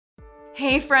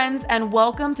Hey friends, and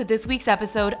welcome to this week's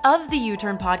episode of the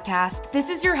U-Turn Podcast. This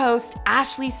is your host,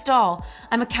 Ashley Stahl.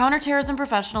 I'm a counterterrorism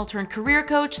professional turned career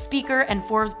coach, speaker, and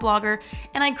Forbes blogger,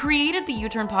 and I created the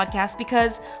U-Turn Podcast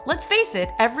because, let's face it,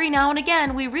 every now and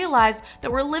again we realize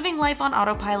that we're living life on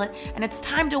autopilot and it's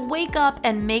time to wake up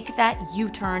and make that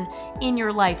U-turn in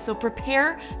your life. So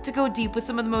prepare to go deep with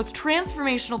some of the most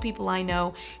transformational people I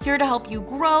know, here to help you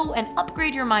grow and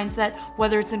upgrade your mindset,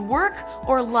 whether it's in work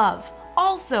or love.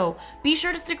 Also, be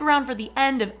sure to stick around for the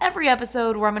end of every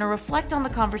episode where I'm going to reflect on the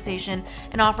conversation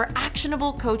and offer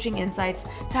actionable coaching insights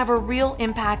to have a real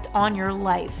impact on your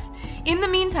life. In the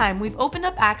meantime, we've opened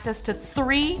up access to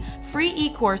 3 free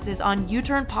e-courses on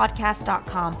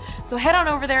uturnpodcast.com. So head on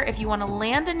over there if you want to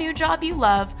land a new job you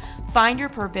love, find your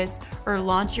purpose, or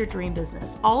launch your dream business.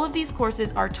 All of these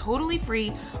courses are totally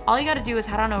free. All you got to do is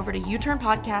head on over to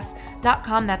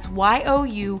uturnpodcast.com. That's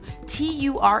YOUTURN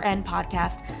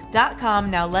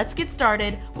podcast.com. Now let's get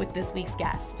started with this week's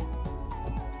guest.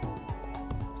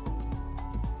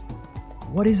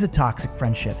 What is a toxic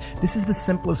friendship? This is the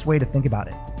simplest way to think about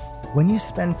it. When you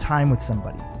spend time with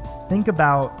somebody, think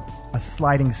about a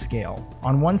sliding scale.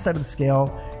 On one side of the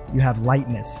scale, you have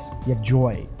lightness, you have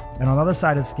joy. And on the other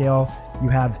side of the scale, you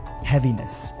have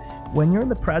heaviness. When you're in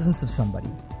the presence of somebody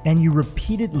and you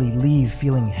repeatedly leave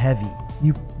feeling heavy,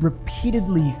 you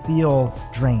repeatedly feel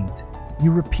drained,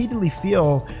 you repeatedly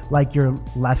feel like you're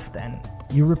less than,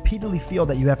 you repeatedly feel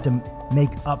that you have to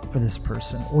make up for this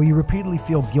person, or you repeatedly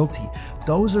feel guilty,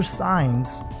 those are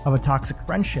signs of a toxic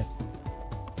friendship.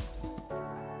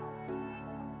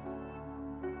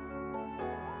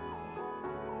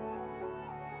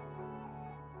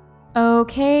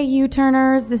 Okay,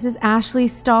 U-Turners, this is Ashley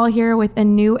Stahl here with a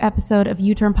new episode of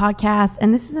U-Turn Podcast,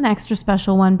 and this is an extra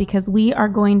special one because we are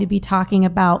going to be talking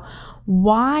about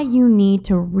why you need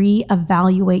to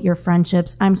reevaluate your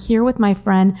friendships. I'm here with my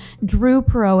friend, Drew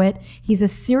Perowit. He's a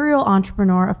serial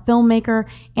entrepreneur, a filmmaker,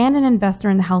 and an investor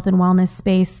in the health and wellness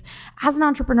space. As an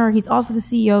entrepreneur, he's also the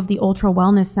CEO of the Ultra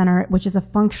Wellness Center, which is a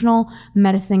functional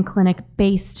medicine clinic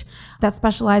that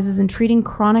specializes in treating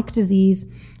chronic disease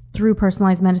through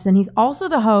personalized medicine. He's also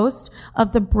the host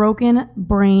of the Broken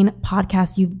Brain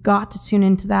podcast. You've got to tune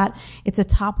into that. It's a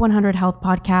top 100 health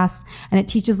podcast, and it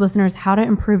teaches listeners how to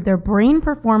improve their brain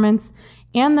performance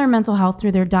and their mental health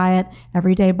through their diet,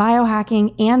 everyday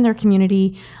biohacking, and their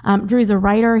community. Drew is a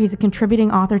writer. He's a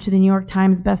contributing author to the New York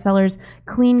Times bestsellers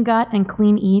Clean Gut and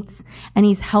Clean Eats, and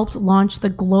he's helped launch the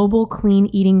global clean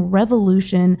eating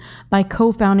revolution by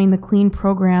co-founding the Clean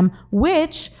program,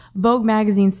 which Vogue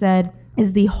magazine said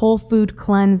is the whole food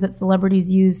cleanse that celebrities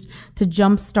used to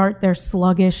jumpstart their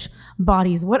sluggish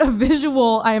bodies. What a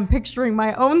visual. I am picturing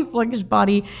my own sluggish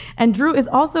body. And Drew is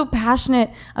also passionate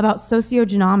about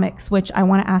sociogenomics, which I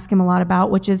want to ask him a lot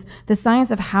about, which is the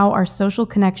science of how our social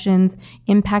connections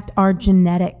impact our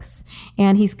genetics.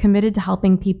 And he's committed to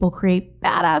helping people create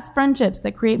badass friendships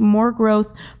that create more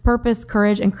growth, purpose,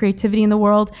 courage, and creativity in the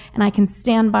world. And I can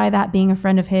stand by that being a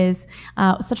friend of his.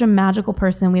 Such a magical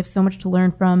person. We have so much to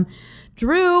learn from.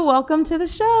 Drew, welcome to the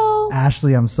show.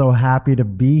 Ashley, I'm so happy to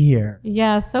be here.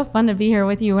 Yeah, so fun to be here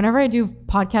with you. Whenever I do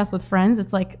podcasts with friends,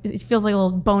 it feels like a little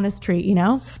bonus treat, you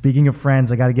know? Speaking of friends,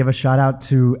 I got to give a shout out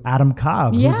to Adam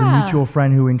Cobb, who's a mutual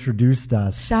friend who introduced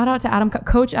us. Shout out to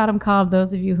Coach Adam Cobb,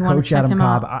 those of you who want to check him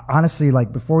out. Coach Adam Cobb. Honestly,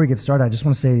 before we get started, I just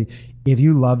want to say, if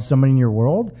you love somebody in your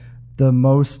world, the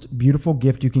most beautiful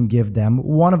gift you can give them,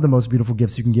 one of the most beautiful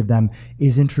gifts you can give them,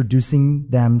 is introducing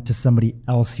them to somebody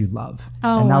else you love.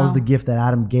 And that was the gift that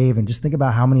Adam gave. And just think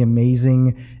about how many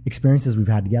amazing experiences we've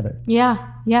had together. Yeah,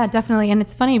 definitely. And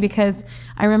it's funny because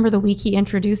I remember the week he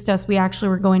introduced us, we actually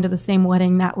were going to the same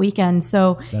wedding that weekend.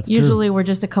 So That's usually true. We're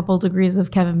just a couple degrees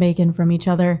of Kevin Bacon from each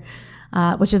other,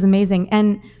 which is amazing.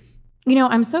 And,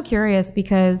 I'm so curious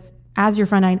because as your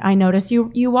friend, I notice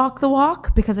you walk the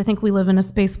walk, because I think we live in a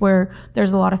space where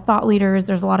there's a lot of thought leaders,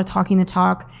 there's a lot of talking the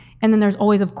talk, and then there's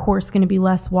always, of course, going to be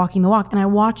less walking the walk. And I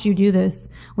watch you do this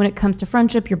when it comes to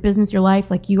friendship, your business, your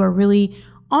life. You are really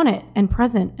on it and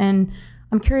present. And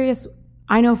I'm curious,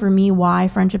 I know for me why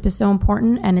friendship is so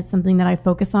important, and it's something that I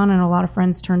focus on and a lot of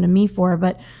friends turn to me for.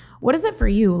 But what is it for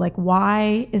you?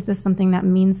 Why is this something that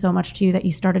means so much to you that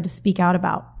you started to speak out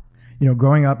about?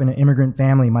 Growing up in an immigrant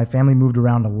family, my family moved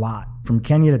around a lot, from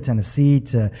Kenya to Tennessee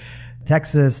to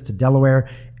Texas to Delaware.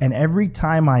 And every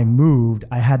time I moved,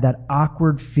 I had that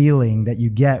awkward feeling that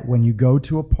you get when you go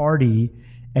to a party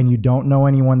and you don't know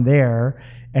anyone there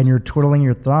and you're twiddling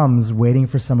your thumbs waiting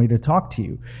for somebody to talk to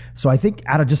you. So I think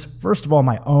out of just, first of all,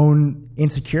 my own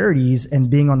insecurities and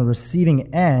being on the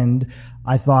receiving end,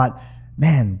 I thought,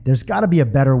 man, there's got to be a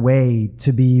better way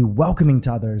to be welcoming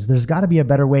to others. There's got to be a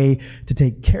better way to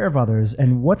take care of others.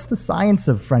 And what's the science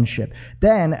of friendship?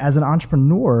 Then, as an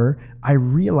entrepreneur, I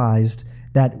realized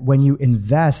that when you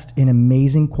invest in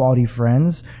amazing quality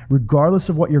friends, regardless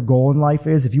of what your goal in life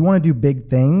is, if you want to do big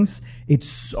things, it's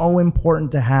so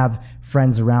important to have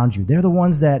friends around you. They're the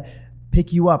ones that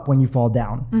pick you up when you fall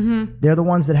down. Mm-hmm. They're the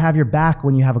ones that have your back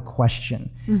when you have a question.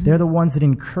 Mm-hmm. They're the ones that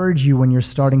encourage you when you're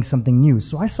starting something new.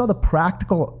 So I saw the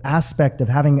practical aspect of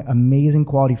having amazing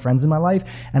quality friends in my life.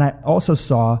 And I also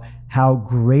saw how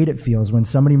great it feels when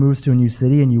somebody moves to a new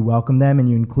city and you welcome them and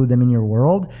you include them in your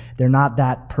world. They're not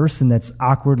that person that's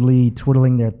awkwardly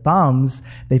twiddling their thumbs.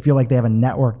 They feel like they have a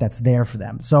network that's there for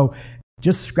them. So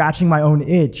just scratching my own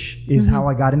itch is how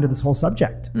I got into this whole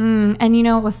subject. And you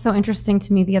know, it was so interesting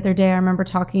to me the other day. I remember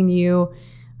talking to you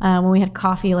when we had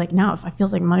coffee, like now, it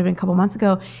feels like it might have been a couple months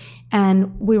ago.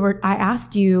 And I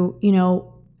asked you, you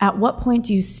know, at what point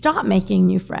do you stop making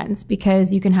new friends?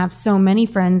 Because you can have so many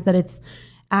friends that it's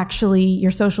actually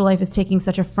your social life is taking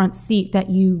such a front seat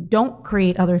that you don't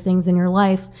create other things in your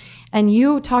life. And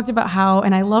you talked about how,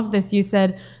 and I love this, you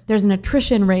said there's an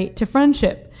attrition rate to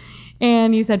friendship.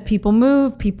 And you said people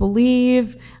move, people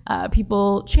leave,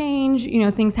 people change, you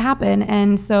know, things happen.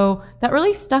 And so that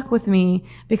really stuck with me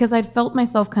because I'd felt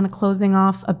myself kind of closing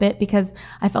off a bit because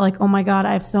I felt like, oh my God,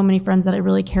 I have so many friends that I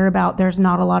really care about. There's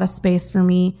not a lot of space for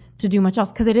me to do much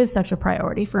else because it is such a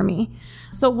priority for me.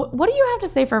 So what do you have to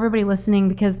say for everybody listening?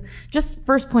 Because just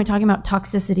first point, talking about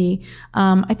toxicity,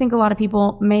 I think a lot of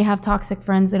people may have toxic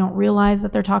friends. They don't realize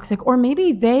that they're toxic, or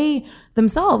maybe they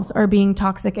themselves are being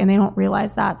toxic and they don't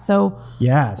realize that. So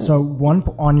yeah. So one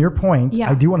on your point,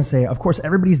 I do want to say, of course,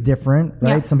 everybody's different,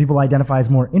 right? Yeah. Some people identify as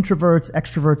more introverts,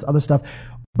 extroverts, other stuff.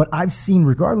 But I've seen,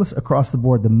 regardless across the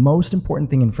board, the most important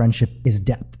thing in friendship is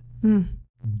depth.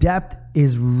 Depth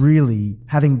is really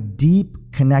having deep,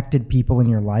 connected people in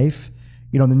your life.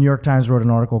 You know, the New York Times wrote an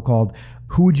article called,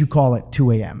 "Who would you call at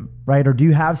 2 a.m.?" Right? Or do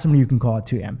you have somebody you can call at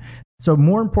 2 a.m.? So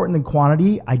more important than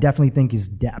quantity, I definitely think, is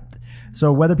depth.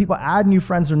 So whether people add new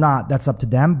friends or not, that's up to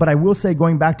them. But I will say,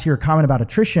 going back to your comment about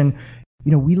attrition,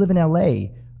 you know, we live in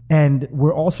LA. And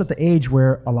we're also at the age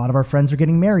where a lot of our friends are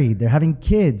getting married. They're having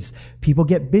kids. People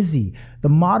get busy. The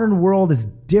modern world is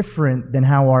different than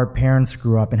how our parents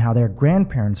grew up and how their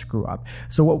grandparents grew up.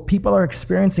 So what people are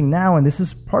experiencing now, and this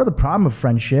is part of the problem of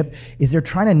friendship, is they're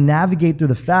trying to navigate through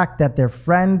the fact that their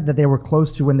friend that they were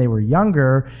close to when they were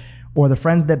younger, or the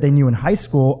friend that they knew in high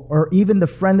school, or even the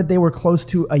friend that they were close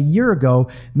to a year ago,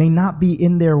 may not be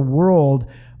in their world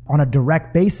on a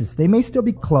direct basis. They may still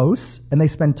be close and they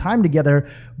spend time together,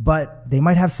 but they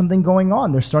might have something going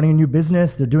on. They're starting a new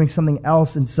business. They're doing something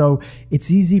else. And so it's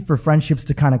easy for friendships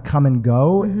to kind of come and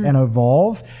go and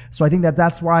evolve. So I think that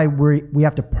that's why we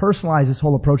have to personalize this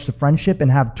whole approach to friendship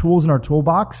and have tools in our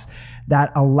toolbox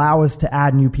that allow us to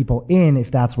add new people in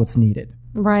if that's what's needed.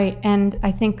 Right. And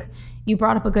I think you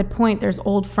brought up a good point. There's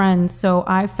old friends. So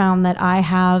I found that I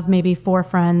have maybe 4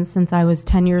 friends since I was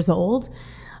 10 years old.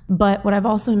 But what I've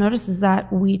also noticed is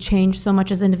that we change so much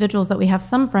as individuals that we have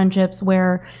some friendships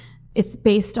where it's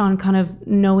based on kind of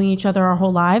knowing each other our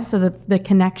whole lives, so that the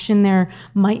connection there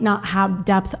might not have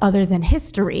depth other than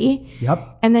history.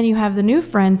 Yep. And then you have the new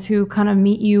friends who kind of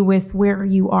meet you with where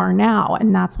you are now,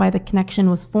 and that's why the connection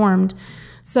was formed.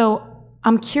 So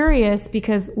I'm curious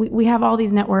because we have all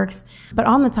these networks, but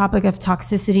on the topic of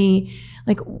toxicity,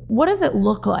 like what does it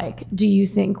look like, do you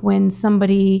think, when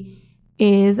somebody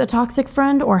is a toxic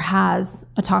friend or has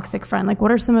a toxic friend? Like,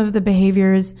 what are some of the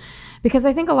behaviors? Because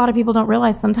I think a lot of people don't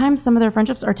realize sometimes some of their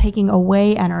friendships are taking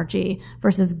away energy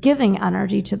versus giving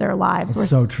energy to their lives.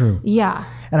 It's so true. Yeah.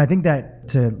 And I think that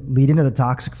to lead into the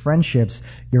toxic friendships,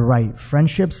 you're right.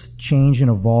 Friendships change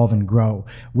and evolve and grow.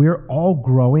 We're all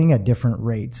growing at different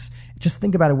rates. Just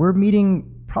think about it. We're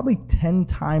meeting probably 10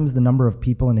 times the number of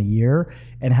people in a year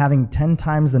and having 10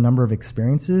 times the number of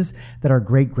experiences that our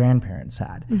great grandparents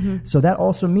had. So that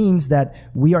also means that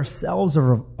we ourselves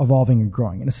are evolving and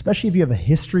growing. And especially if you have a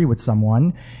history with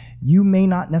someone, you may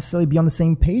not necessarily be on the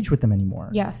same page with them anymore.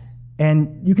 Yes.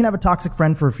 And you can have a toxic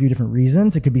friend for a few different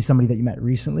reasons. It could be somebody that you met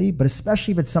recently, but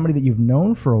especially if it's somebody that you've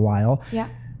known for a while. Yeah.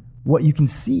 What you can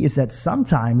see is that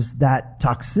sometimes that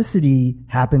toxicity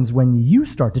happens when you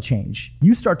start to change.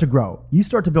 You start to grow. You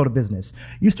start to build a business.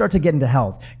 You start to get into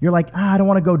health. You're like, I don't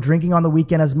want to go drinking on the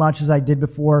weekend as much as I did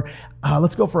before.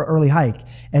 Let's go for an early hike.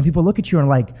 And people look at you and are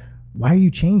like, why are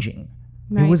you changing?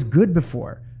 Right. It was good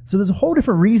before. So there's a whole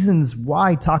different reasons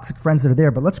why toxic friends are there.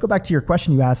 But let's go back to your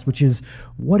question you asked, which is,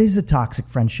 what is a toxic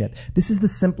friendship? This is the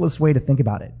simplest way to think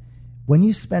about it. When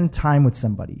you spend time with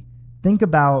somebody, think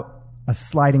about a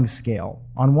sliding scale.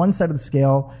 On one side of the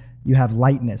scale, you have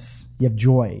lightness, you have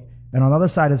joy. And on the other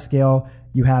side of the scale,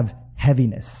 you have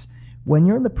heaviness. When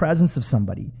you're in the presence of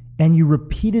somebody and you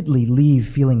repeatedly leave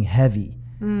feeling heavy,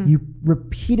 you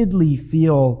repeatedly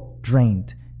feel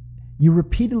drained, you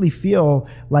repeatedly feel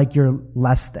like you're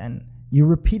less than, you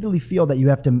repeatedly feel that you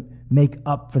have to make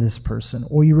up for this person,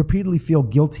 or you repeatedly feel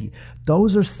guilty.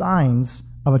 Those are signs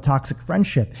of a toxic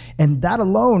friendship. And that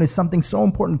alone is something so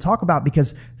important to talk about,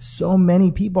 because so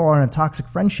many people are in a toxic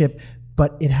friendship,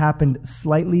 but it happened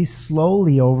slightly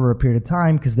slowly over a period of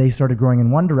time because they started growing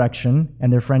in one direction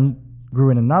and their friend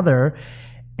grew in another.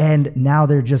 And now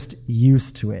they're just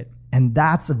used to it. And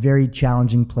that's a very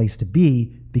challenging place to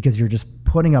be, because you're just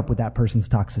putting up with that person's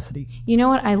toxicity. You know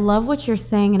what? I love what you're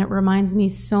saying, and it reminds me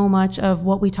so much of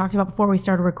what we talked about before we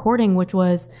started recording, which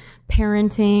was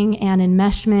parenting and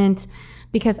enmeshment.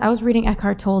 Because I was reading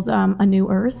Eckhart Tolle's A New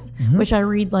Earth, which I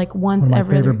read like once One of my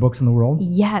every favorite other books in the world.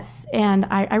 Yes. And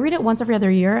I read it once every other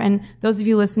year. And those of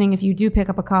you listening, if you do pick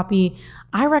up a copy,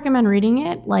 I recommend reading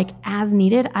it like as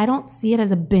needed. I don't see it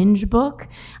as a binge book.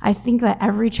 I think that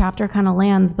every chapter kind of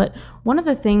lands. But one of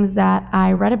the things that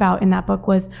I read about in that book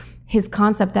was his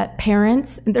concept that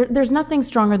parents, there's nothing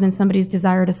stronger than somebody's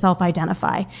desire to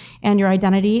self-identify. And your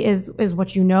identity is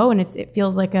what you know, and it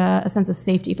feels like a sense of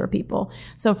safety for people.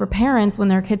 So for parents, when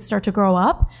their kids start to grow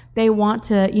up, they want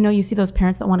to, you see those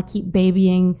parents that want to keep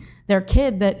babying their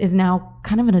kid that is now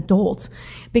kind of an adult,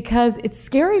 because it's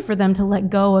scary for them to let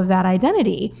go of that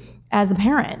identity as a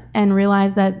parent and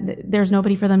realize that there's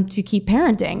nobody for them to keep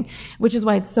parenting, which is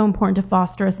why it's so important to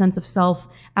foster a sense of self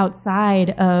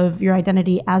outside of your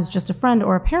identity as just a friend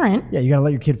or a parent. Yeah, you got to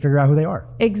let your kid figure out who they are.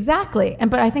 Exactly.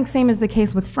 But I think same is the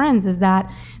case with friends, is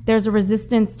that there's a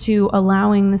resistance to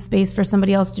allowing the space for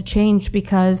somebody else to change,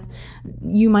 because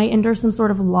you might endure some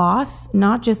sort of loss,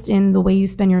 not just in the way you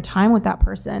spend your time with that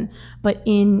person, but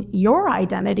in your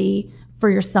identity for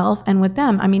yourself and with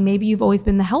them. I mean, maybe you've always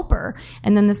been the helper,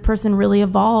 and then this person really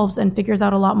evolves and figures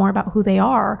out a lot more about who they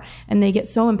are, and they get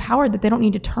so empowered that they don't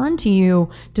need to turn to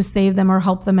you to save them or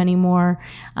help them anymore.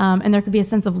 And there could be a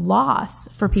sense of loss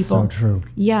for people. So true.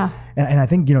 Yeah. And I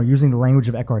think, using the language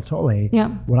of Eckhart Tolle,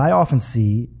 what I often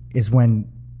see is when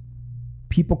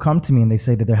people come to me and they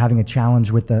say that they're having a challenge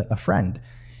with a friend.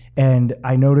 And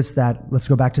I noticed that, let's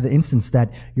go back to the instance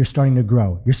that you're starting to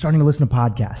grow. You're starting to listen to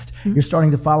podcasts. You're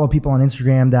starting to follow people on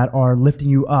Instagram that are lifting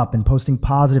you up and posting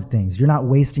positive things. You're not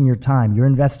wasting your time. You're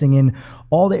investing in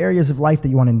all the areas of life that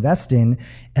you want to invest in.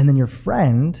 And then your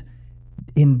friend,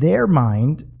 in their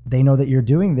mind, they know that you're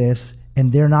doing this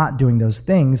and they're not doing those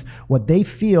things. What they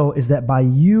feel is that by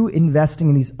you investing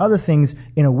in these other things,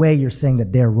 in a way, you're saying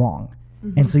that they're wrong.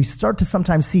 And so you start to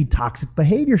sometimes see toxic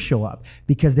behavior show up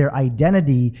because their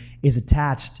identity is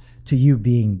attached to you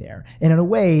being there. And in a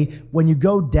way, when you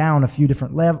go down a few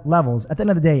different levels, at the end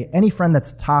of the day, any friend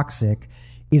that's toxic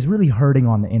is really hurting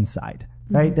on the inside,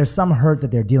 right? There's some hurt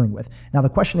that they're dealing with. Now, the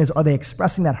question is, are they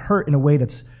expressing that hurt in a way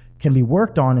that's can be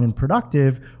worked on and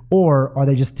productive, or are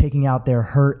they just taking out their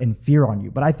hurt and fear on you?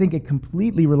 But I think it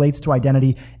completely relates to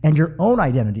identity and your own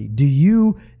identity. Do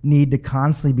you need to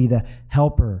constantly be the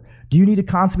helper? Do you need to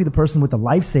constantly be the person with the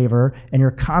lifesaver, and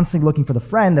you're constantly looking for the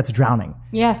friend that's drowning?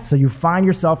 Yes. So you find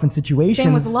yourself in situations.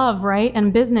 Same with love, right?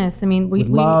 And business. I mean, we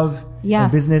love yes.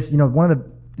 and business.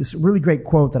 This really great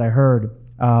quote that I heard.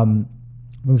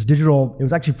 It was digital. It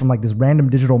was actually from like this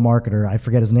random digital marketer. I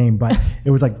forget his name, but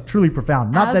it was like truly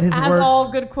profound. Not that his as work,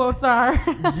 all good quotes are.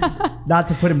 not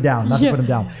to put him down, to put him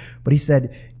down. But he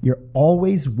said, "You're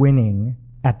always winning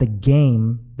at the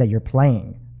game that you're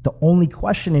playing. The only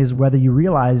question is whether you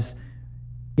realize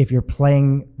if you're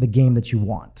playing the game that you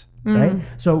want." Right.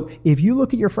 So if you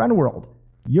look at your friend world,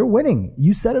 you're winning.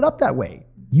 You set it up that way.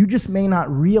 You just may not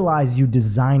realize you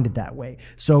designed it that way.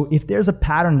 So if there's a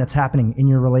pattern that's happening in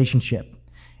your relationship,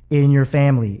 in your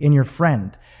family, in your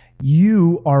friend,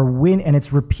 you are and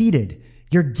it's repeated.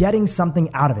 You're getting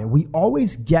something out of it. We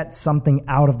always get something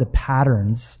out of the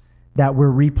patterns that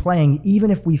we're replaying, even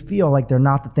if we feel like they're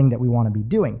not the thing that we want to be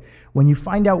doing. When you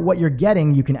find out what you're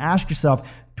getting, you can ask yourself,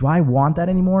 do I want that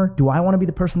anymore? Do I want to be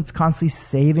the person that's constantly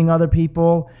saving other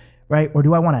people? Right? Or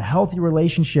do I want a healthy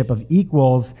relationship of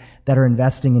equals that are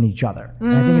investing in each other?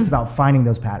 And I think it's about finding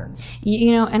those patterns.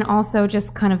 And also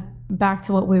just kind of back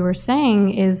to what we were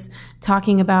saying is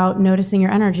talking about noticing your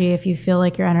energy if you feel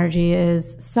like your energy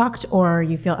is sucked or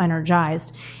you feel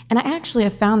energized. And I actually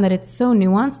have found that it's so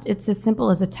nuanced. It's as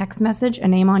simple as a text message, a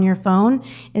name on your phone,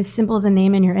 as simple as a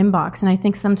name in your inbox. And I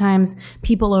think sometimes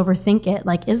people overthink it.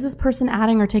 Like, is this person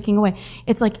adding or taking away?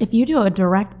 It's like if you do a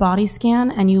direct body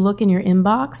scan and you look in your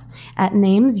inbox at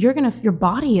names, your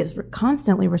body is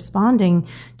constantly responding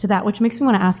to that, which makes me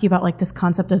want to ask you about like this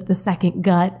concept of the second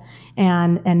gut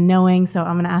and knowing. So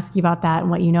I'm going to ask you about that and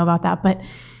what you know about that. But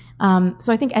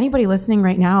so I think anybody listening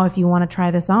right now, if you want to try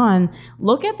this on,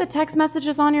 look at the text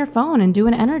messages on your phone and do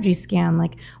an energy scan.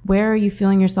 Like, where are you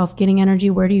feeling yourself getting energy?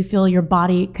 Where do you feel your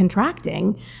body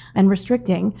contracting and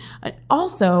restricting?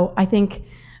 Also, I think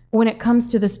when it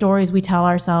comes to the stories we tell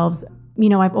ourselves, you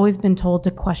know, I've always been told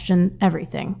to question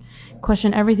everything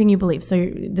you believe.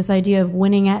 So this idea of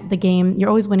winning at the game, you're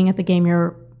always winning at the game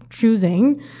you're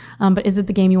choosing, but is it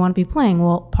the game you want to be playing?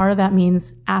 Well, part of that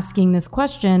means asking this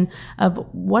question of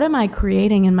what am I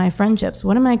creating in my friendships?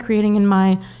 What am I creating in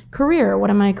my career? What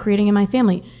am I creating in my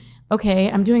family?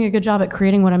 Okay, I'm doing a good job at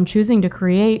creating what I'm choosing to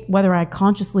create, whether I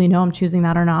consciously know I'm choosing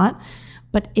that or not.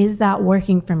 But is that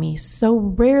working for me? So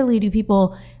rarely do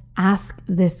people ask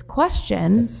this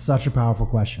question. It's such a powerful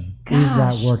question. Gosh. Is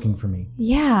that working for me?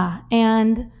 Yeah.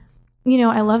 And, you know,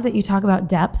 I love that you talk about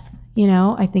depth. You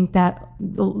know, I think that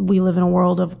we live in a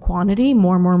world of quantity,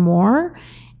 more.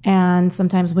 And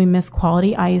sometimes we miss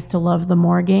quality. I used to love the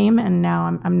more game, and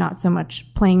now I'm not so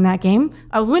much playing that game.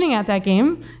 I was winning at that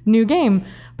game, new game.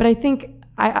 But I think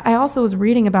I also was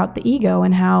reading about the ego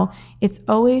and how it's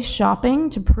always shopping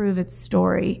to prove its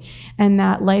story, and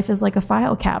that life is like a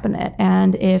file cabinet.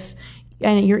 And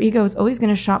your ego is always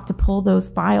going to shop to pull those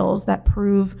files that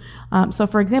prove. So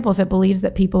for example, if it believes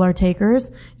that people are takers,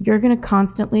 you're going to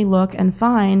constantly look and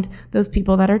find those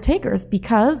people that are takers,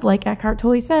 because like Eckhart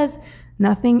Tolle says,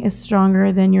 nothing is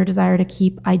stronger than your desire to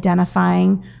keep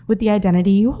identifying with the identity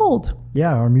you hold.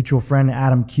 Yeah, our mutual friend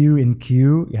Adam Q in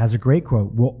Q has a great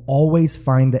quote. We'll always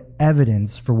find the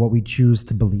evidence for what we choose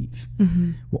to believe.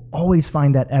 Mm-hmm. We'll always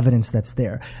find that evidence that's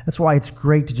there. That's why it's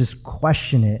great to just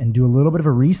question it and do a little bit of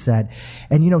a reset.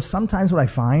 And, you know, sometimes what I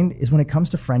find is when it comes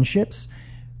to friendships,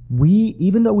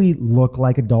 even though we look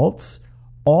like adults,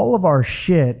 all of our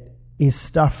shit is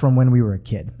stuff from when we were a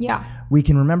kid. Yeah. We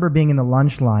can remember being in the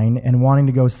lunch line and wanting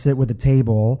to go sit with a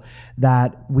table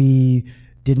that we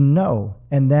didn't know,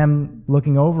 and them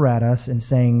looking over at us and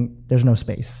saying, there's no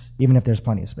space, even if there's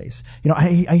plenty of space. You know,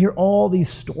 I hear all these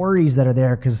stories that are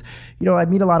there because, you know, I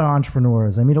meet a lot of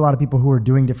entrepreneurs. I meet a lot of people who are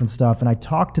doing different stuff, and I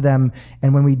talk to them.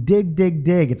 And when we dig,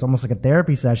 it's almost like a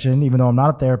therapy session, even though I'm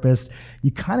not a therapist. You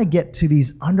kind of get to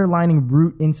these underlying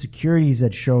root insecurities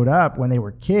that showed up when they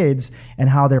were kids and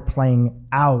how they're playing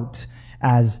out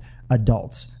as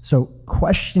adults. So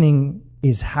questioning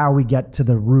is how we get to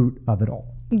the root of it all.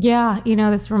 Yeah, you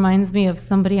know, this reminds me of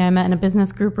somebody I met in a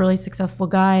business group, really successful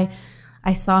guy.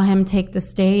 I saw him take the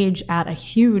stage at a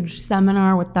huge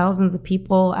seminar with thousands of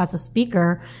people as a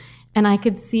speaker, and I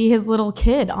could see his little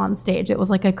kid on stage. It was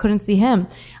like I couldn't see him.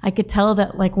 I could tell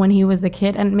that, like, when he was a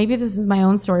kid, and maybe this is my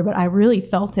own story, but I really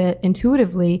felt it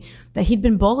intuitively that he'd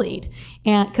been bullied.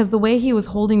 And because the way he was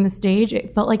holding the stage,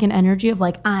 it felt like an energy of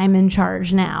like, I'm in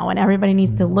charge now and everybody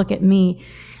needs to look at me.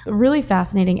 Really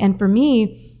fascinating. And for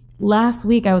me, last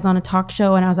week I was on a talk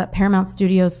show and I was at Paramount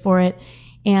Studios for it.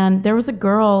 And there was a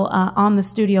girl on the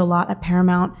studio lot at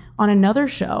Paramount on another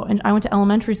show. And I went to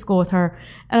elementary school with her.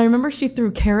 And I remember she threw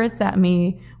carrots at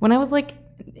me when I was like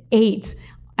 8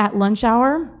 at lunch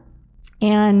hour.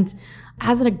 And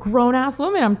as a grown-ass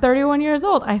woman, I'm 31 years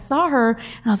old, I saw her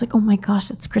and I was like, oh my gosh,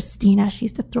 that's Christina. She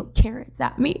used to throw carrots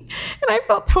at me. And I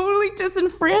felt totally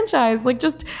disenfranchised, like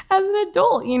just as an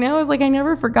adult, you know? It was like I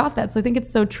never forgot that. So I think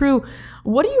it's so true.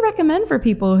 What do you recommend for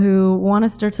people who want to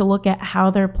start to look at how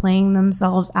they're playing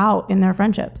themselves out in their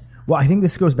friendships? Well, I think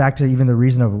this goes back to even the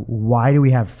reason of why do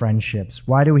we have friendships?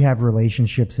 Why do we have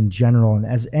relationships in general? And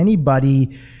as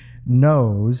anybody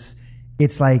knows,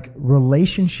 it's like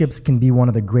relationships can be one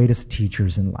of the greatest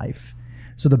teachers in life.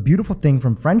 So the beautiful thing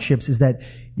from friendships is that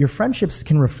your friendships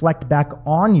can reflect back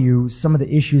on you some of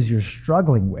the issues you're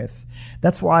struggling with.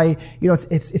 That's why, you know,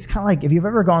 it's kind of like if you've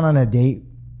ever gone on a date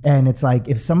and it's like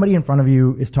if somebody in front of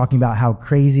you is talking about how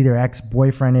crazy their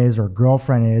ex-boyfriend is or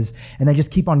girlfriend is, and they just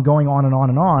keep on going on and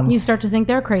on and on. You start to think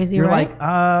they're crazy, you're right?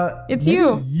 Like, it's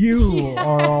you. You yes.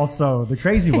 are also the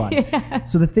crazy one.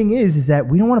 Yes. So the thing is that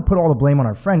we don't want to put all the blame on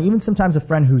our friend. Even sometimes a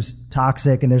friend who's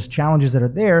toxic and there's challenges that are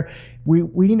there,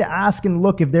 we need to ask and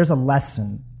look if there's a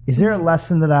lesson. Is there a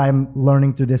lesson that I'm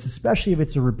learning through this, especially if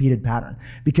it's a repeated pattern?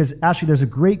 Because actually, there's a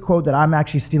great quote that I'm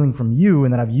actually stealing from you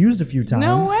and that I've used a few times.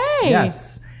 No way.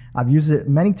 Yes. I've used it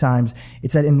many times.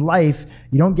 It's that in life,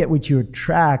 you don't get what you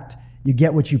attract, you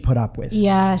get what you put up with.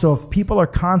 Yes. So if people are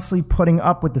constantly putting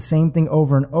up with the same thing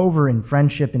over and over in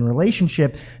friendship and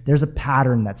relationship, there's a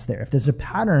pattern that's there. If there's a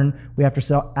pattern, we have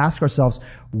to ask ourselves,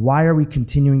 why are we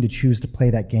continuing to choose to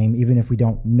play that game even if we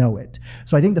don't know it?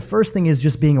 So I think the first thing is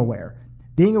just being aware.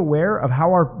 Being aware of how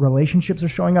our relationships are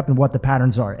showing up and what the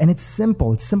patterns are. And it's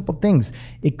simple. It's simple things.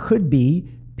 It could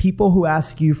be people who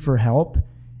ask you for help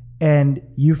and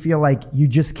you feel like you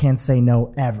just can't say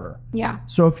no ever. Yeah.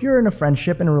 So if you're in a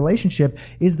friendship, in a relationship,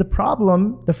 is the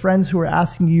problem the friends who are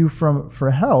asking you for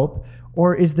help,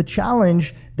 or is the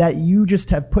challenge that you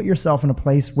just have put yourself in a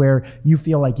place where you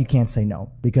feel like you can't say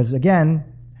no? Because again,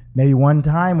 maybe one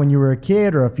time when you were a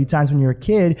kid or a few times when you were a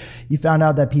kid, you found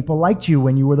out that people liked you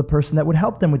when you were the person that would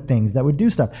help them with things, that would do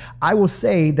stuff. I will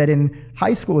say that in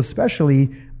high school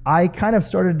especially, I kind of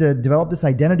started to develop this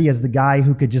identity as the guy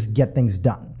who could just get things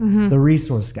done, the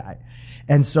resource guy.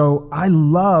 And so I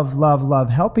love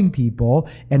helping people.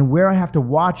 And where I have to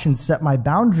watch and set my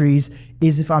boundaries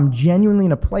is if I'm genuinely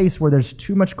in a place where there's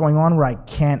too much going on where I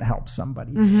can't help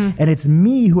somebody. And it's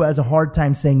me who has a hard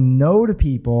time saying no to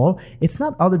people. It's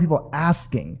not other people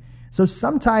asking. So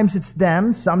sometimes it's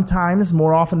them. Sometimes,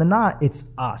 more often than not,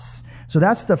 it's us. So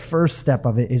that's the first step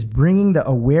of it, is bringing the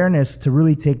awareness to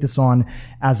really take this on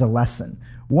as a lesson.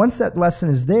 Once that lesson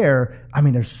is there, I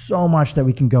mean, there's so much that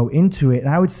we can go into it. And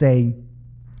I would say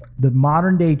the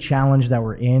modern day challenge that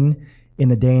we're in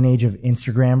the day and age of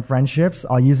Instagram friendships,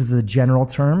 I'll use this as a general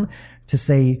term to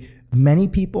say many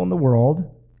people in the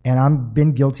world, and I've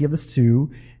been guilty of this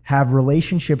too, have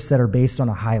relationships that are based on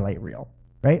a highlight reel,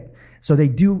 right? So they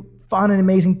do fun and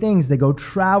amazing things. They go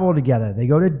travel together. They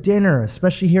go to dinner,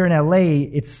 especially here in LA.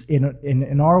 It's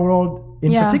in our world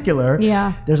in particular.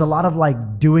 Yeah. There's a lot of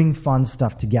like doing fun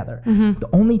stuff together. The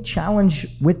only challenge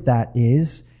with that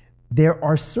is there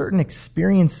are certain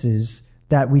experiences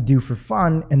that we do for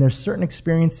fun, and there's certain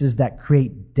experiences that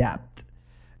create depth.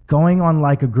 Going on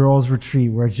like a girls'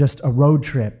 retreat where it's just a road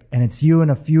trip and it's you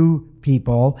and a few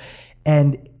people,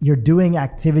 and you're doing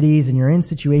activities and you're in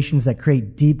situations that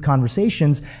create deep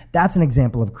conversations, that's an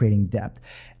example of creating depth.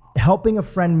 Helping a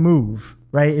friend move,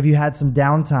 right? If you had some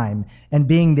downtime, and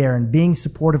being there and being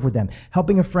supportive with them.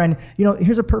 Helping a friend,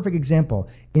 here's a perfect example.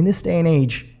 In this day and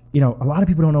age, a lot of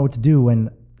people don't know what to do when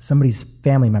somebody's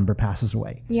family member passes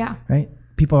away. Yeah. Right?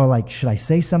 People are like, should I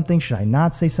say something? Should I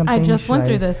not say something? I just went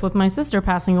through this with my sister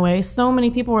passing away. So many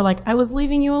people were like, I was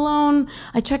leaving you alone.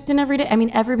 I checked in every day. I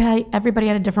mean, everybody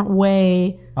had a different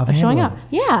way of showing up.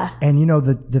 Yeah. And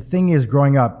the thing is,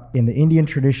 growing up in the Indian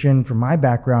tradition, from my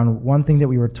background, one thing that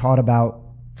we were taught about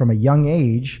from a young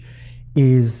age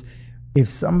is if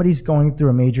somebody's going through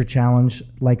a major challenge,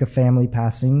 like a family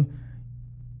passing,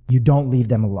 you don't leave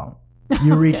them alone.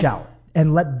 You reach out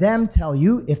and let them tell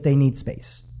you if they need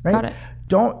space. Right? Got it.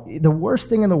 The worst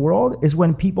thing in the world is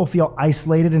when people feel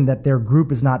isolated and that their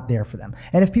group is not there for them.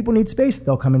 And if people need space,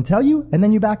 they'll come and tell you, and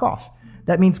then you back off.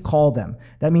 That means call them.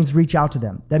 That means reach out to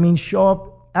them. That means show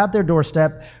up at their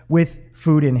doorstep with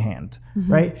food in hand,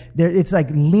 right? It's like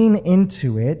lean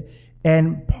into it.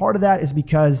 And part of that is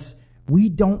because we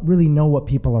don't really know what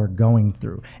people are going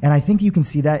through. And I think you can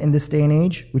see that in this day and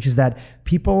age, which is that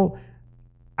people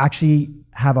actually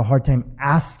have a hard time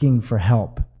asking for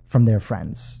help from their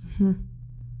friends.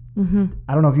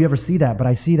 I don't know if you ever see that, but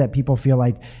I see that people feel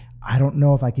like, I don't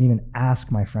know if I can even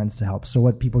ask my friends to help. So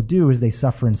what people do is they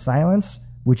suffer in silence,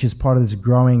 which is part of this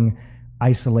growing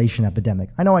isolation epidemic.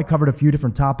 I know I covered a few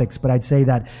different topics, but I'd say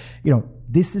that,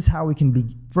 this is how we can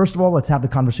be. First of all, let's have the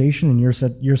conversation. And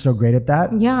you're so great at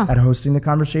that, at hosting the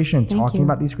conversation and talking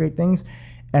about these great things,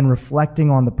 and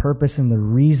reflecting on the purpose and the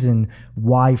reason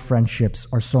why friendships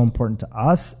are so important to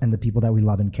us and the people that we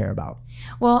love and care about.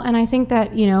 Well, and I think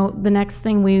that, the next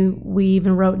thing we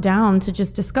even wrote down to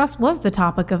just discuss was the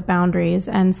topic of boundaries.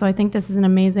 And so I think this is an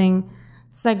amazing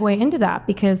segue into that,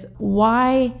 because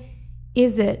why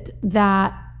is it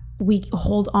that we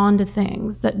hold on to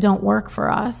things that don't work for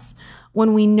us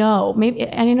when we know, maybe,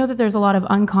 and I know that there's a lot of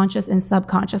unconscious and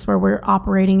subconscious where we're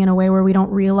operating in a way where we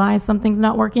don't realize something's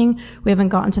not working. We haven't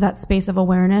gotten to that space of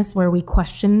awareness where we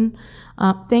question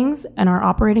things in our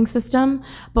operating system.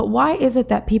 But why is it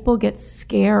that people get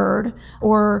scared,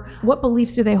 or what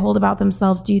beliefs do they hold about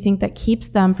themselves, do you think, that keeps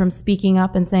them from speaking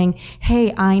up and saying,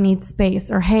 hey, I need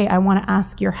space, or hey, I want to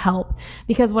ask your help?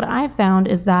 Because what I've found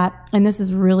is that, and this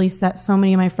has really set so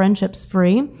many of my friendships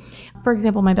free. For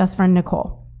example, my best friend,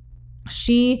 Nicole.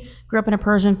 She grew up in a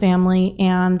Persian family,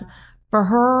 and for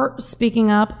her,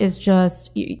 speaking up is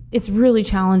just, it's really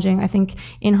challenging, I think,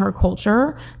 in her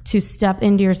culture to step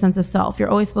into your sense of self. You're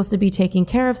always supposed to be taking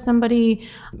care of somebody.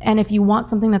 And if you want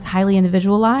something that's highly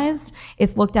individualized,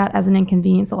 it's looked at as an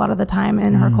inconvenience a lot of the time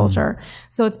in her culture.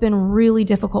 So it's been really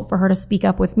difficult for her to speak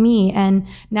up with me. And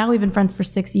now we've been friends for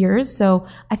 6 years. So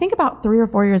I think about 3 or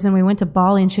 4 years in, we went to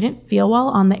Bali and she didn't feel well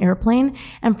on the airplane.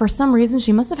 And for some reason,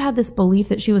 she must have had this belief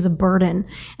that she was a burden.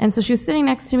 And so she was sitting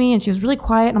next to me and she was really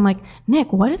quiet. And I'm like,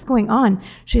 Nick, what is going on?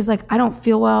 She's like, I don't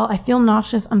feel well. I feel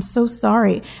nauseous. I'm so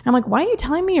sorry. And I'm like, why are you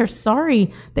telling me you're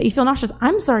sorry that you feel nauseous?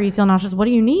 I'm sorry you feel nauseous. What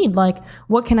do you need? Like,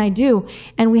 what can I do?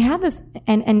 And we had this,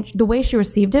 and the way she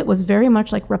received it was very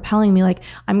much like repelling me. Like,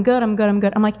 I'm good.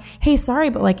 I'm like, hey,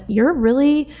 sorry, but like, you're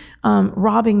really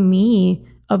robbing me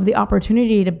of the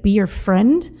opportunity to be your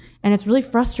friend. And it's really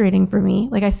frustrating for me.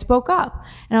 Like, I spoke up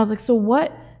and I was like, so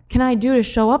what can I do to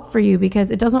show up for you?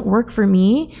 Because it doesn't work for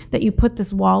me that you put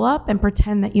this wall up and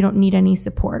pretend that you don't need any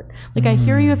support. Like, I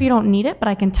hear you if you don't need it, but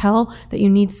I can tell that you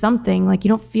need something. Like, you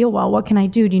don't feel well. What can I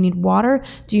do? Do you need water?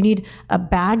 Do you need a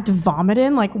bag to vomit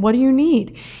in? Like, what do you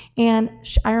need? And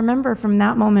I remember from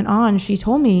that moment on, she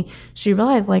told me, she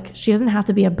realized like she doesn't have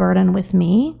to be a burden with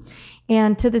me.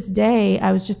 And to this day,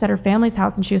 I was just at her family's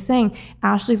house and she was saying,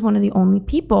 Ashley's one of the only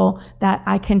people that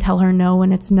I can tell her no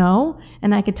when it's no,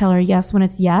 and I could tell her yes when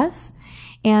it's yes.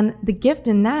 And the gift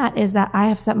in that is that I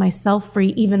have set myself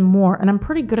free even more. And I'm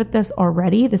pretty good at this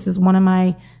already. This is one of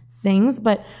my things,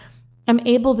 but I'm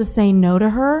able to say no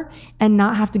to her and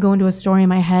not have to go into a story in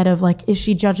my head of like, is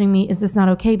she judging me? Is this not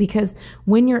okay? Because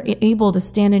when you're able to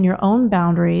stand in your own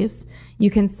boundaries, you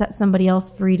can set somebody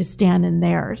else free to stand in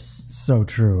theirs. So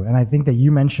true. And I think that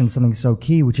you mentioned something so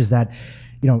key, which is that,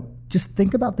 just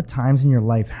think about the times in your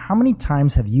life. How many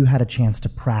times have you had a chance to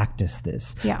practice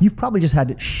this? Yeah. You've probably just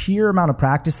had sheer amount of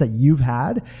practice that you've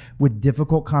had with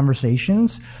difficult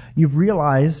conversations. You've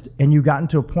realized, and you've gotten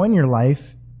to a point in your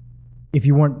life, if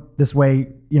you weren't this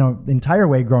way, the entire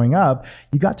way growing up,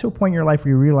 you got to a point in your life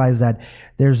where you realize that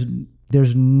there's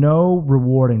no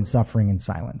reward in suffering in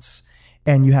silence.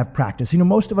 And you have practice.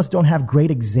 Most of us don't have great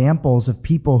examples of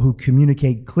people who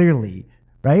communicate clearly,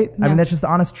 right? Yeah. I mean, that's just the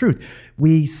honest truth.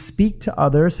 We speak to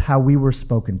others how we were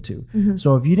spoken to. Mm-hmm.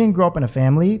 So if you didn't grow up in a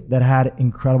family that had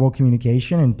incredible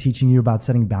communication and teaching you about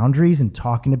setting boundaries and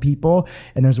talking to people,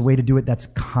 and there's a way to do it that's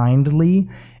kindly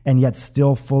and yet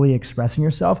still fully expressing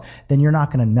yourself, then you're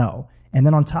not going to know. And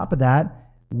then on top of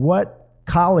that, what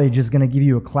college is going to give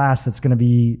you a class that's going to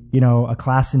be, a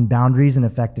class in boundaries and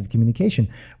effective communication?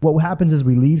 What happens is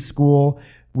we leave school,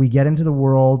 we get into the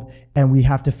world, and we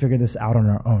have to figure this out on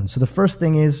our own. So the first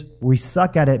thing is we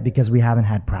suck at it because we haven't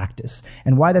had practice.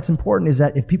 And why that's important is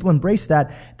that if people embrace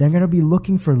that, they're going to be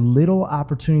looking for little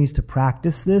opportunities to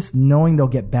practice this, knowing they'll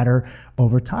get better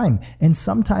over time. And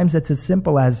sometimes it's as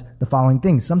simple as the following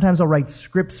things. Sometimes I'll write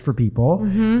scripts for people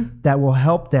that will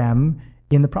help them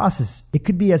in the process. It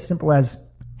could be as simple as,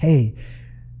 hey,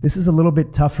 this is a little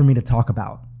bit tough for me to talk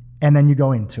about. And then you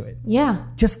go into it. Yeah.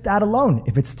 Just that alone.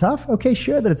 If it's tough, okay,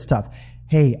 share that it's tough.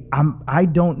 Hey, I'm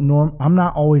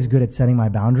not always good at setting my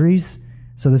boundaries.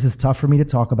 So this is tough for me to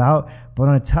talk about, but I'm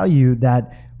going to tell you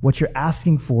that what you're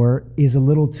asking for is a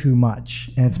little too much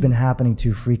and it's been happening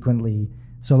too frequently.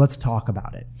 So let's talk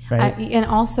about it. Right. And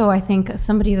also I think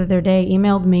somebody the other day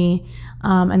emailed me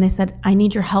and they said, I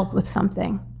need your help with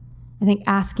something. I think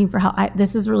asking for help,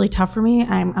 this is really tough for me.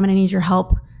 I'm going to need your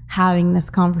help having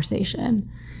this conversation.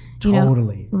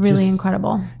 Totally. Really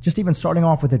incredible. Just even starting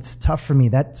off with it's tough for me,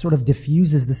 that sort of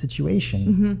diffuses the situation.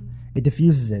 Mm-hmm. It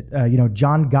diffuses it.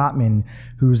 John Gottman,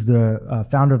 who's the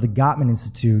founder of the Gottman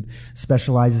Institute,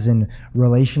 specializes in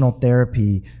relational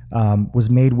therapy, was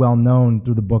made well known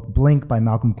through the book Blink by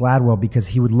Malcolm Gladwell because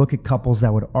he would look at couples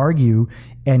that would argue,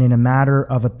 and in a matter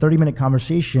of a 30-minute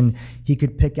conversation, he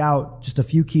could pick out just a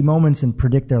few key moments and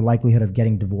predict their likelihood of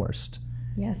getting divorced.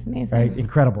 Yes, amazing. Right?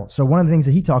 Incredible. So one of the things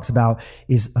that he talks about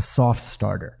is a soft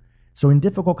starter. So in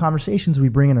difficult conversations, we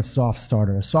bring in a soft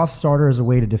starter. A soft starter is a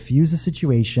way to diffuse a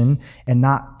situation and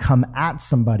not come at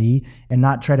somebody and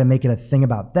not try to make it a thing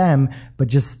about them, but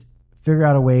just figure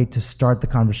out a way to start the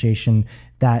conversation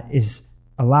that is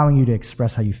allowing you to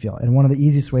express how you feel. And one of the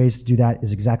easiest ways to do that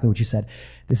is exactly what you said.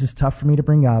 This is tough for me to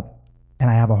bring up, and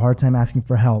I have a hard time asking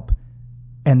for help.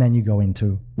 And then you go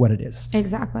into what it is.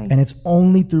 Exactly. And it's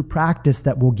only through practice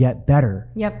that we'll get better.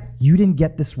 Yep. You didn't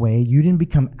get this way. You didn't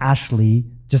become Ashley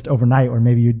just overnight, or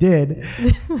maybe you did.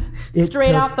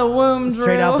 Straight out the womb, Drew.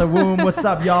 Straight out the womb. What's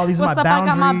up, y'all? These are my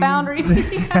boundaries. I got my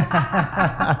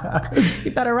boundaries.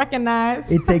 You better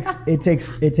recognize. It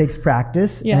takes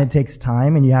practice, and it takes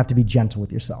time, and you have to be gentle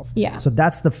with yourself. Yeah. So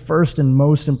that's the first and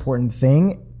most important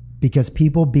thing. because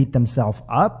people beat themselves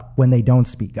up when they don't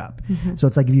speak up. So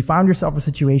it's like if you found yourself in a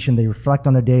situation, they reflect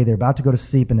on their day, they're about to go to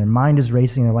sleep and their mind is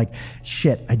racing. They're like,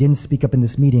 shit, I didn't speak up in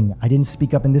this meeting. I didn't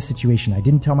speak up in this situation. I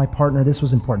didn't tell my partner this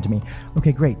was important to me.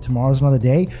 Okay, great. Tomorrow's another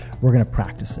day. We're going to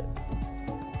practice it.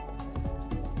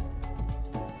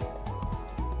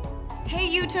 Hey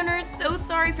U-Turners, so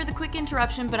sorry for the quick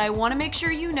interruption, but I want to make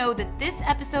sure you know that this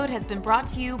episode has been brought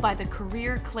to you by the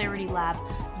Career Clarity Lab,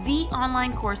 the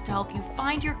online course to help you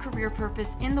find your career purpose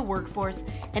in the workforce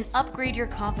and upgrade your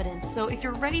confidence. So if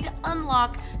you're ready to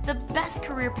unlock the best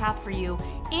career path for you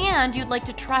and you'd like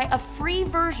to try a free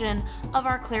version of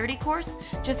our Clarity course,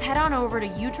 just head on over to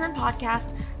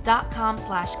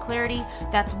uturnpodcast.com/clarity.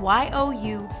 That's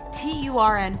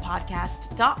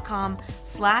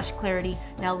youturnpodcast.com/clarity.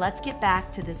 Now let's get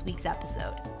back to this week's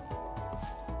episode.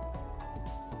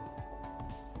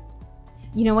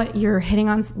 You know what? You're hitting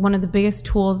on one of the biggest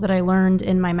tools that I learned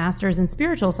in my master's in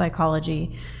spiritual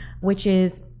psychology, which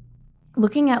is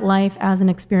looking at life as an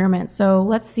experiment. So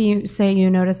let's say you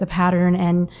notice a pattern,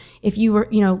 and if you were,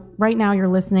 right now you're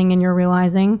listening and you're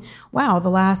realizing, wow, the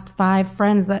last 5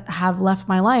 friends that have left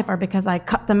my life are because I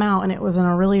cut them out and it was in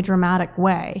a really dramatic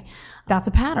way. That's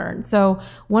a pattern. So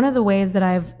one of the ways that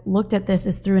I've looked at this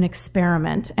is through an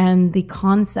experiment and the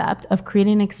concept of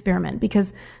creating an experiment.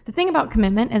 Because the thing about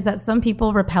commitment is that some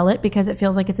people repel it because it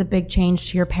feels like it's a big change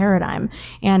to your paradigm.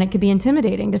 And it could be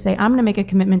intimidating to say, I'm going to make a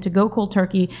commitment to go cold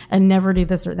turkey and never do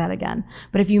this or that again.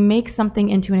 But if you make something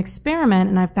into an experiment,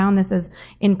 and I've found this as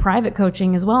in private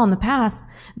coaching as well in the past,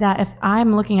 that if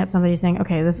I'm looking at somebody saying,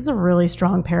 okay, this is a really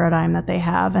strong paradigm that they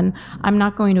have, and I'm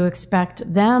not going to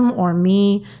expect them or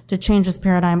me to change this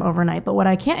paradigm overnight. But what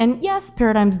I can, and yes,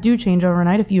 paradigms do change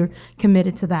overnight if you're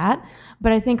committed to that.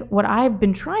 But I think what I've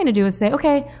been trying to do is say,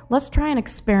 okay, let's try an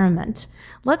experiment.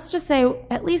 Let's just say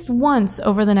at least once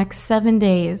over the next 7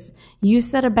 days, you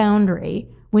set a boundary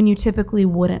when you typically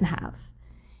wouldn't have.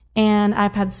 And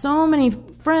I've had so many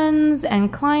friends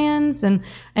and clients and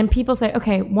people say,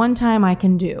 okay, one time I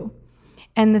can do.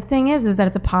 And the thing is that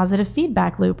it's a positive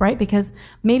feedback loop, right? Because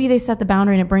maybe they set the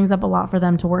boundary and it brings up a lot for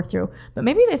them to work through. But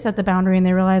maybe they set the boundary and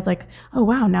they realize like, oh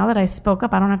wow, now that I spoke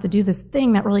up, I don't have to do this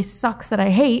thing that really sucks that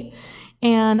I hate.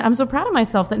 And I'm so proud of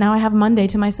myself that now I have Monday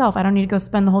to myself. I don't need to go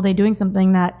spend the whole day doing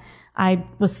something that I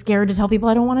was scared to tell people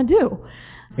I don't want to do.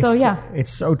 So it's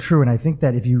so true. And I think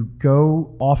that if you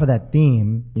go off of that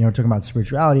theme, talking about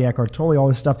spirituality, Eckhart Tolle, all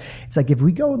this stuff, it's like if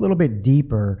we go a little bit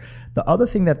deeper, the other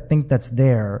thing that's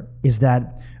there is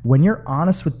that when you're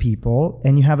honest with people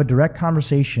and you have a direct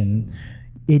conversation,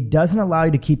 it doesn't allow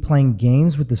you to keep playing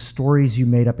games with the stories you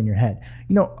made up in your head.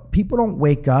 People don't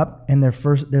wake up and their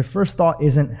first thought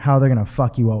isn't how they're going to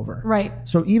fuck you over. Right.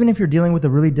 So even if you're dealing with a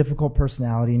really difficult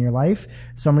personality in your life,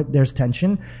 there's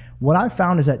tension. What I've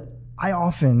found is that I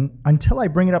often, until I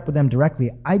bring it up with them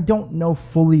directly, I don't know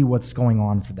fully what's going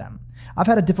on for them. I've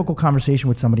had a difficult conversation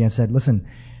with somebody and said, listen,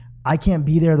 I can't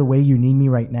be there the way you need me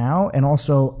right now. And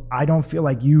also, I don't feel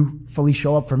like you fully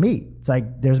show up for me. It's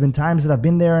like there's been times that I've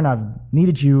been there and I've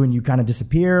needed you and you kind of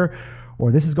disappear,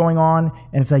 or this is going on.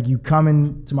 And it's like you come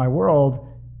into my world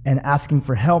and asking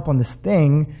for help on this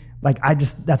thing. Like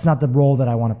that's not the role that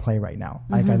I want to play right now.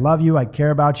 Like I love you. I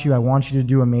care about you. I want you to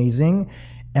do amazing.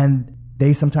 And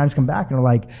they sometimes come back and are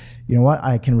like, you know what?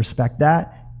 I can respect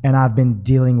that. And I've been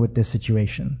dealing with this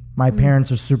situation. My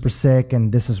parents are super sick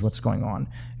and this is what's going on.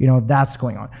 That's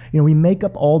going on. We make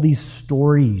up all these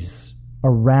stories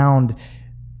around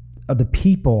the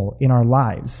people in our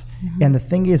lives. And the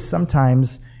thing is,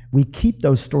 sometimes we keep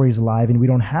those stories alive and we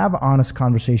don't have honest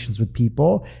conversations with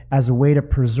people as a way to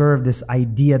preserve this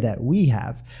idea that we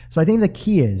have. So I think the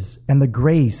key is, and the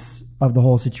grace of the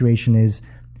whole situation is,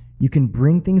 you can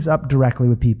bring things up directly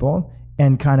with people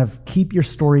and kind of keep your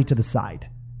story to the side.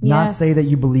 Yes. Not say that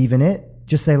you believe in it.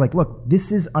 Just say like, look,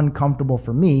 this is uncomfortable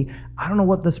for me. I don't know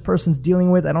what this person's dealing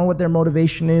with. I don't know what their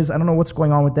motivation is. I don't know what's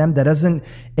going on with them. That doesn't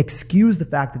excuse the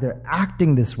fact that they're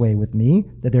acting this way with me,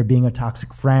 that they're being a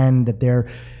toxic friend, that they're,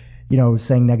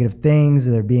 saying negative things,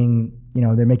 or they're being,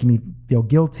 they're making me feel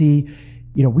guilty.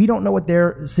 We don't know what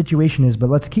their situation is, but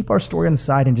let's keep our story on the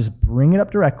side and just bring it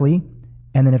up directly.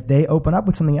 And then if they open up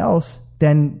with something else,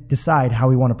 then decide how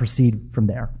we want to proceed from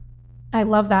there. I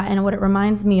love that. And what it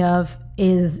reminds me of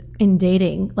is in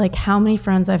dating, like how many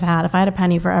friends I've had, if I had a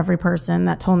penny for every person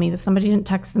that told me that somebody didn't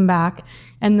text them back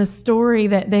And the story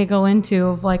that they go into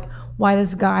of like why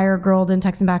this guy or girl didn't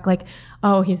text him back, like,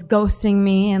 oh, he's ghosting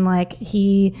me and like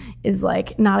he is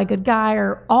like not a good guy,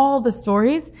 or all the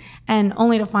stories, and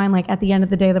only to find like at the end of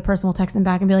the day the person will text them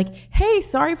back and be like, hey,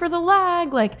 sorry for the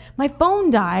lag, like my phone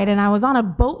died and I was on a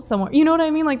boat somewhere. You know what I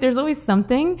mean? Like there's always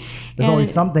something. There's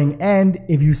always something. And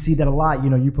if you see that a lot,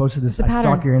 you posted this, I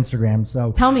stalk your Instagram.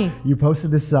 So tell me. You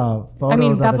posted this photo. I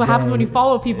mean, that's what happens when you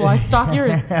follow people. I stalk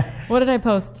yours. What did I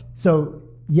post? So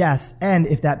yes, and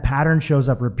if that pattern shows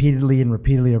up repeatedly,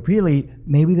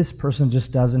 maybe this person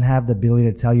just doesn't have the ability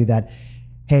to tell you that,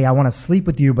 hey, I want to sleep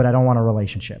with you, but I don't want a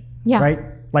relationship. Yeah. Right?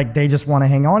 Like they just want to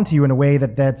hang on to you in a way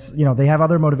that's, they have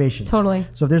other motivations. Totally.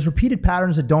 So if there's repeated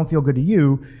patterns that don't feel good to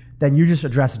you, then you just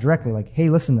address it directly. Like, hey,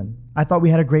 listen, then I thought we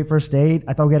had a great first date.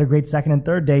 I thought we had a great second and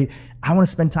third date. I want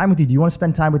to spend time with you. Do you want to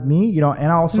spend time with me? And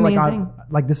I also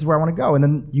like this is where I want to go. And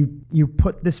then you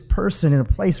put this person in a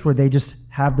place where they just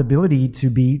have the ability to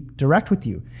be direct with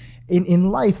you.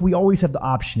 In life, we always have the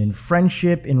option. In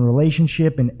friendship, in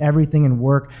relationship, in everything, in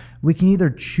work, we can either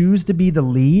choose to be the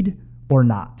lead or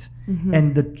not. Mm-hmm.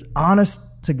 And the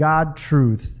honest to God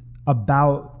truth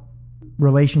about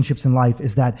relationships in life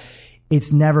is that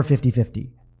it's never 50-50.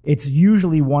 It's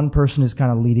usually one person is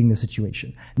kind of leading the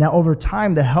situation. Now, over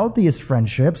time, the healthiest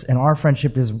friendships, and our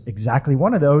friendship is exactly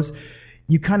one of those,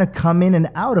 you kind of come in and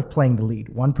out of playing the lead.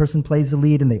 One person plays the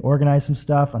lead and they organize some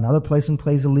stuff. Another person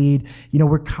plays the lead.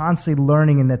 We're constantly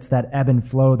learning, and that's that ebb and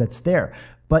flow that's there.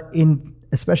 But in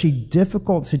especially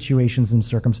difficult situations and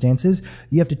circumstances,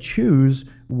 you have to choose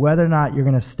whether or not you're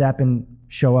going to step and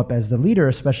show up as the leader,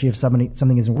 especially if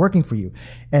something isn't working for you.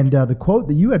 And the quote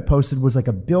that you had posted was like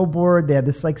a billboard. They had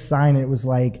this like sign, and it was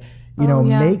like,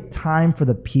 make time for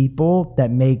the people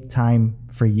that make time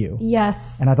for you.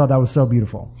 Yes. And I thought that was so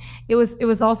beautiful. It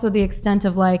was also the extent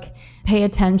of like, pay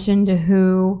attention to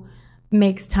who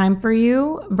makes time for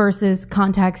you versus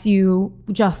contacts you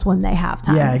just when they have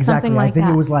time. Yeah, exactly. Something like I think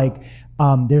that. It was like,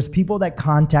 there's people that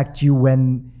contact you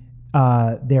when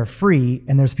they're free,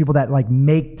 and there's people that like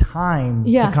make time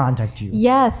to contact you.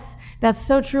 Yes, that's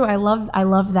so true. I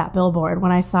loved that billboard.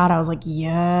 When I saw it, I was like,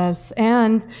 yes.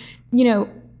 And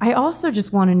I also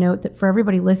just want to note that for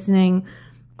everybody listening,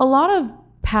 a lot of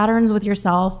patterns with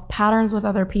yourself, patterns with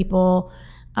other people,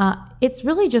 it's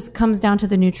really just comes down to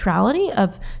the neutrality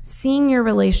of seeing your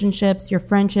relationships, your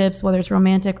friendships, whether it's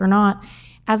romantic or not,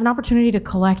 as an opportunity to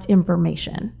collect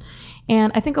information.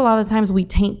 And I think a lot of the times we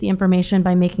taint the information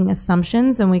by making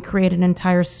assumptions, and we create an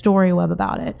entire story web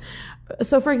about it.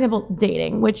 So for example,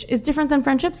 dating, which is different than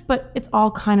friendships, but it's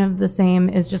all kind of the same,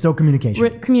 is just still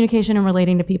communication. Communication and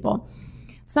relating to people.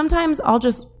 Sometimes I'll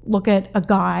just look at a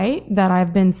guy that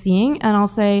I've been seeing and I'll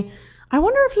say, I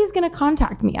wonder if he's going to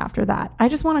contact me after that. I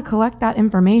just want to collect that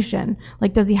information.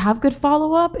 Like, does he have good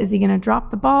follow-up? Is he going to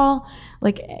drop the ball?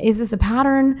 Like, is this a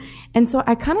pattern? And so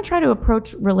I kind of try to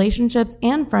approach relationships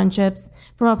and friendships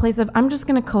from a place of, I'm just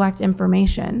going to collect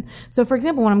information. So for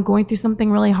example, when I'm going through something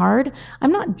really hard,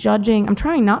 I'm not judging, I'm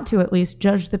trying not to at least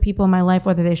judge the people in my life,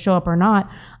 whether they show up or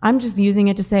not. I'm just using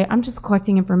it to say, I'm just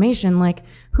collecting information. Like,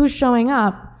 who's showing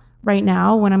up right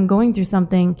now when I'm going through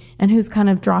something, and who's kind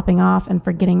of dropping off and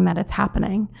forgetting that it's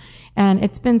happening. And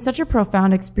it's been such a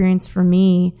profound experience for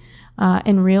me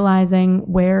in realizing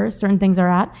where certain things are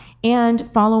at and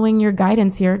following your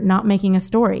guidance here, not making a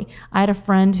story. I had a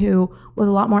friend who was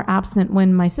a lot more absent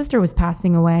when my sister was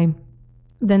passing away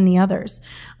than the others.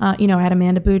 I had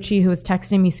Amanda Bucci, who was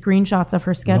texting me screenshots of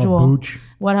her schedule.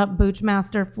 What up, Booch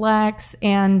Master Flex?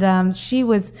 And she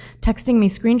was texting me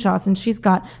screenshots, and she's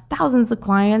got thousands of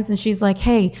clients, and she's like,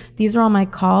 hey, these are all my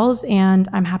calls and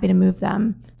I'm happy to move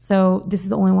them. So this is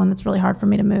the only one that's really hard for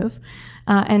me to move.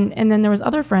 And then there was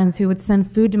other friends who would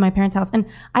send food to my parents' house, and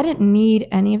I didn't need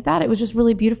any of that. It was just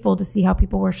really beautiful to see how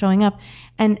people were showing up.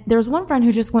 And there was one friend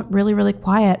who just went really, really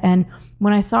quiet. And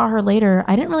when I saw her later,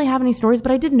 I didn't really have any stories,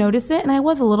 but I did notice it, and I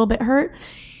was a little bit hurt.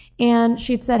 And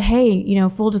she'd said, hey,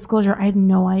 full disclosure, I had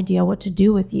no idea what to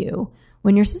do with you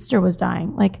when your sister was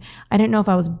dying. Like, I didn't know if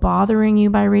I was bothering you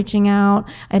by reaching out.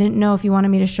 I didn't know if you wanted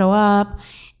me to show up.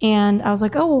 And I was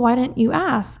like, oh, well, why didn't you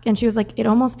ask? And she was like, it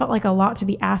almost felt like a lot to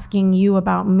be asking you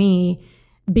about me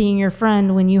being your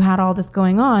friend when you had all this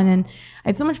going on. And I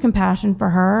had so much compassion for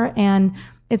her. And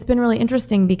it's been really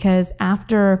interesting because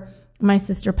after my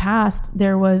sister passed,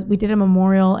 we did a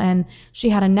memorial, and she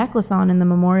had a necklace on in the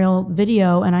memorial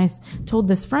video. And I told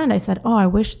this friend, I said, oh, I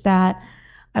wish that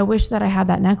I had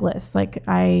that necklace. Like,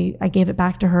 I gave it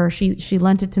back to her. She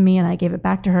lent it to me, and I gave it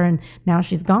back to her, and now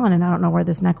she's gone, and I don't know where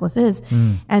this necklace is.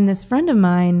 And this friend of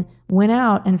mine went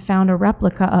out and found a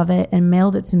replica of it and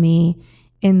mailed it to me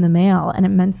in the mail. And it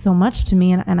meant so much to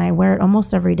me. And I wear it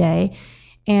almost every day.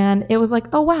 And it was like,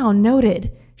 oh, wow,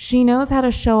 noted. She knows how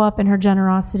to show up in her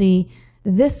generosity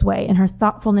this way and her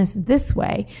thoughtfulness this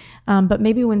way. But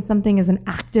maybe when something is an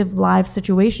active live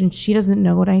situation, she doesn't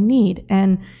know what I need.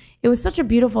 And it was such a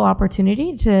beautiful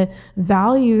opportunity to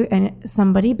value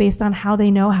somebody based on how they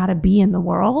know how to be in the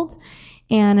world,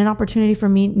 and an opportunity for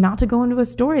me not to go into a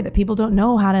story that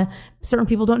certain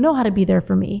people don't know how to be there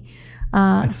for me.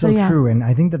 That's so true. And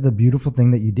I think that the beautiful thing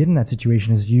that you did in that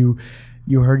situation is you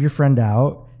heard your friend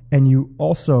out, and you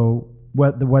also,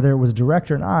 whether it was direct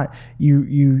or not,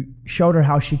 you showed her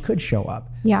how she could show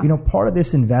up. Yeah. Part of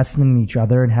this investment in each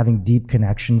other and having deep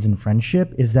connections in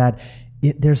friendship is that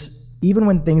there's, even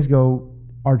when things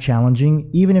are challenging,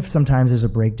 even if sometimes there's a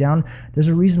breakdown, there's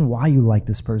a reason why you like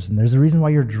this person. There's a reason why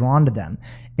you're drawn to them.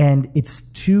 And it's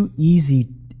too easy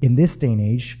in this day and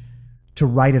age to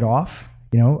write it off.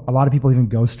 A lot of people even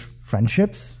ghost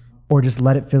friendships or just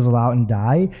let it fizzle out and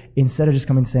die, instead of just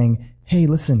coming and saying, hey,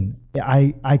 listen,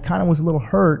 I kind of was a little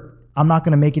hurt. I'm not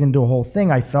going to make it into a whole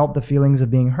thing. I felt the feelings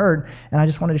of being hurt, and I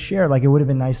just wanted to share. Like, it would have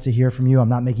been nice to hear from you. I'm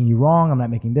not making you wrong. I'm not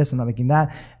making this. I'm not making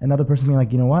that. Another person being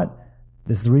like, you know what?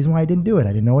 This is the reason why I didn't do it. I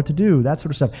didn't know what to do, that sort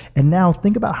of stuff. And now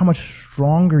think about how much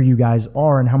stronger you guys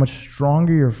are and how much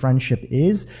stronger your friendship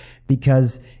is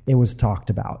because it was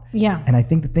talked about. Yeah. And I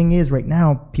think the thing is, right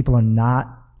now, people are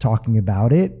not talking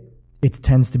about it. It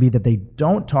tends to be that they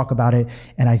don't talk about it.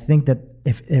 And I think that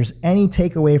if there's any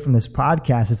takeaway from this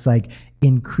podcast, it's like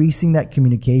increasing that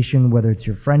communication, whether it's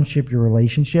your friendship, your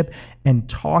relationship, and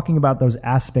talking about those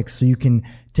aspects so you can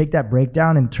take that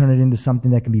breakdown and turn it into something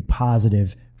that can be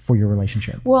positive for your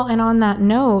relationship. Well, and on that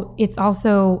note, it's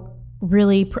also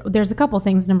really, there's a couple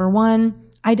things. Number one,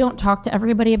 I don't talk to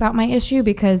everybody about my issue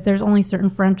because there's only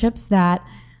certain friendships that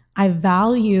I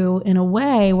value in a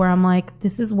way where I'm like,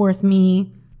 this is worth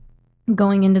me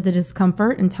going into the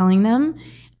discomfort and telling them.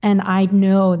 And I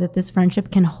know that this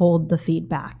friendship can hold the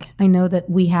feedback. I know that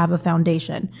we have a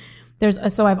foundation.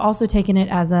 So I've also taken it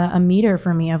as a meter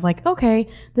for me of like, okay,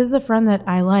 this is a friend that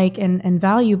I like and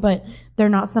value, but they're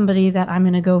not somebody that I'm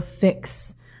going to go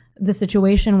fix the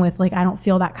situation with. Like, I don't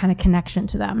feel that kind of connection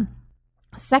to them.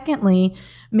 Secondly,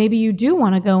 maybe you do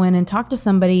want to go in and talk to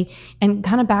somebody, and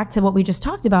kind of back to what we just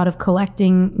talked about of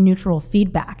collecting neutral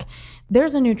feedback.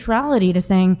 There's a neutrality to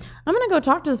saying, I'm going to go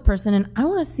talk to this person and I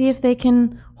want to see if they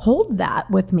can hold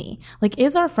that with me. Like,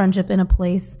 is our friendship in a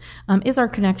place, is our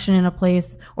connection in a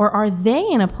place, or are they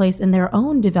in a place in their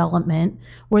own development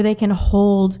where they can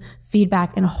hold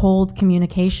feedback and hold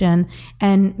communication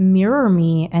and mirror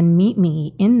me and meet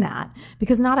me in that?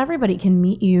 Because not everybody can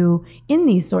meet you in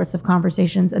these sorts of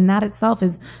conversations, and that itself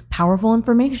is powerful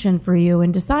information for you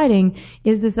in deciding,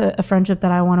 is this a friendship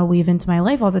that I want to weave into my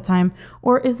life all the time,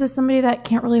 or is this somebody that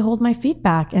can't really hold my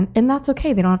feedback? And that's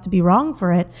okay. They don't have to be wrong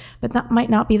for it, but that might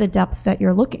not be the depth that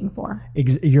you're looking for.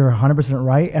 You're 100%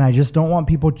 right, and I just don't want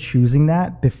people choosing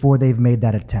that before they've made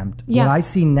that attempt. Yeah. What I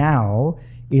see now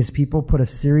is people put a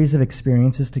series of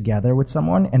experiences together with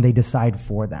someone and they decide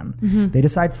for them. Mm-hmm. They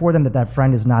decide for them that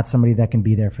friend is not somebody that can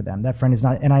be there for them. That friend is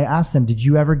not. And I asked them, did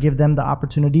you ever give them the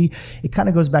opportunity? It kind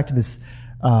of goes back to this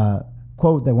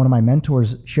quote that one of my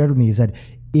mentors shared with me. He said,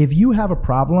 if you have a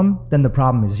problem, then the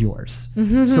problem is yours.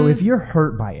 Mm-hmm. So if you're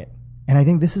hurt by it, and I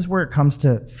think this is where it comes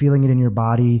to feeling it in your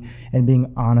body and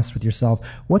being honest with yourself.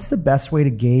 What's the best way to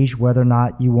gauge whether or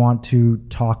not you want to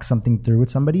talk something through with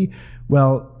somebody?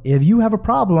 Well, if you have a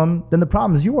problem, then the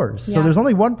problem is yours. Yeah. So there's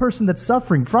only one person that's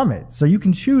suffering from it. So you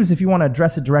can choose if you want to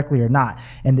address it directly or not.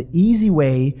 And the easy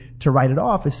way to write it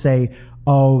off is say,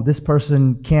 oh, this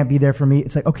person can't be there for me.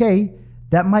 It's like, okay,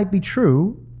 that might be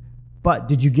true, but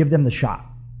did you give them the shot?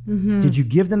 Mm-hmm. Did you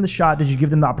give them the shot? Did you give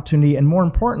them the opportunity? And more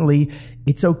importantly,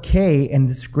 it's okay, and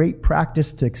it's great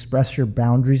practice to express your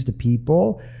boundaries to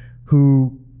people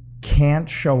who can't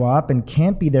show up and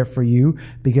can't be there for you,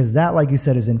 because that, like you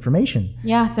said, is information.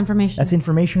 Yeah, it's information. That's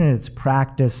information, and it's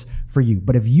practice for you.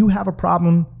 But if you have a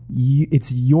problem,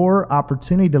 it's your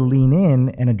opportunity to lean in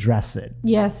and address it.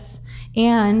 Yes.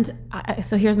 And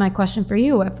so here's my question for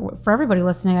you. For everybody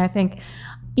listening, I think,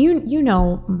 you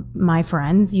know my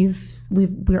friends.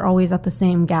 We're always at the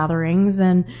same gatherings,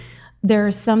 and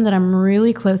there's some that I'm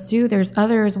really close to. There's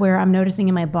others where I'm noticing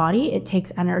in my body it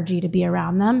takes energy to be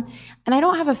around them, and I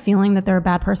don't have a feeling that they're a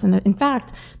bad person. In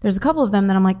fact, there's a couple of them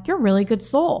that I'm like, you're a really good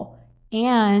soul,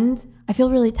 and I feel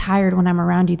really tired when I'm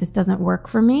around you. This doesn't work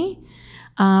for me,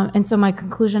 and so my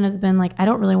conclusion has been like, I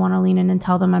don't really want to lean in and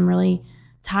tell them I'm really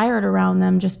tired around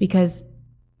them, just because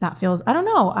that feels, I don't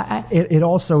know. It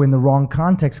also, in the wrong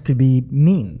context, could be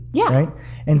mean. Yeah. Right?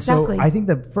 And exactly. So I think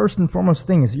the first and foremost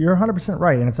thing is, you're 100%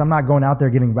 right. And I'm not going out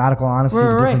there giving radical honesty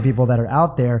to different people that are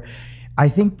out there. I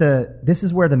think this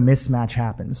is where the mismatch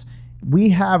happens. we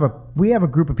have a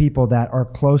group of people that are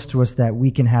close to us that we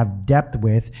can have depth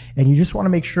with, and you just want to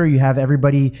make sure you have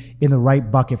everybody in the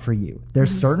right bucket for you.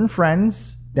 There's certain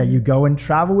friends that you go and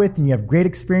travel with and you have great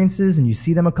experiences and you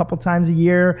see them a couple times a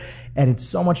year and it's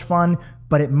so much fun,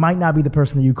 but it might not be the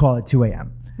person that you call at 2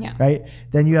 a.m. Yeah. Right?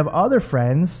 Then you have other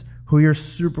friends who you're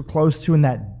super close to and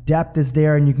that depth is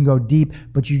there and you can go deep,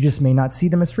 but you just may not see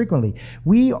them as frequently.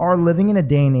 We are living in a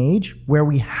day and age where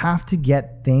we have to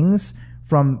get things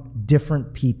from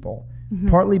different people,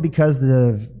 partly because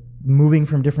the moving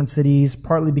from different cities,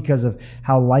 partly because of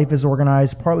how life is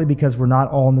organized, partly because we're not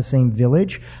all in the same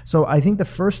village. So I think the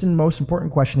first and most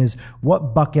important question is,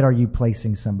 what bucket are you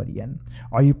placing somebody in?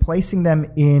 Are you placing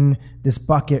them in this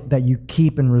bucket that you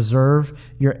keep and reserve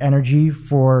your energy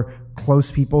for close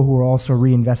people who are also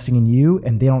reinvesting in you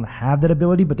and they don't have that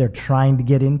ability, but they're trying to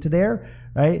get into there,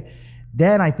 right?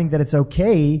 Then I think that it's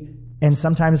okay, and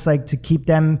sometimes like to keep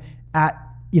them at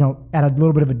a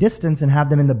little bit of a distance and have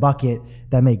them in the bucket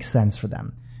that makes sense for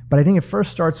them. But I think it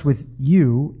first starts with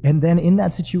you, and then in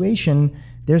that situation,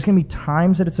 there's going to be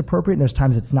times that it's appropriate and there's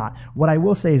times it's not. What I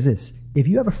will say is this: if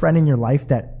you have a friend in your life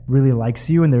that really likes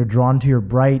you and they're drawn to your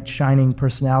bright, shining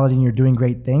personality and you're doing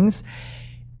great things,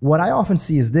 what I often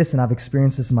see is this, and I've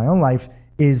experienced this in my own life,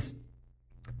 is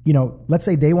let's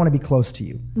say they want to be close to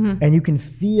you and you can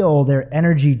feel their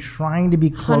energy trying to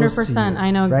be close 100%. to you. I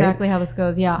know exactly right? how this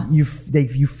goes. Yeah. You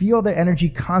feel their energy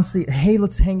constantly. Hey,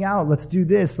 let's hang out. Let's do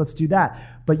this. Let's do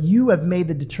that. But you have made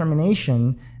the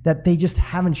determination that they just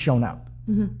haven't shown up.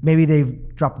 Maybe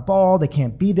they've dropped the ball. They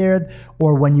can't be there.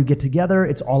 Or when you get together,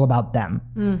 it's all about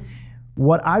them.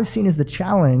 What I've seen is the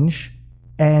challenge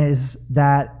is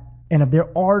that, and if there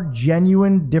are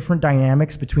genuine different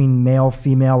dynamics between male,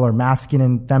 female, or masculine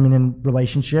and feminine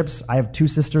relationships. I have 2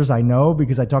 sisters I know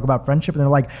because I talk about friendship and they're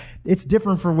like, it's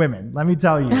different for women, let me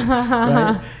tell you.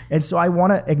 Right? And so I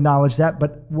want to acknowledge that.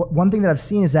 But one thing that I've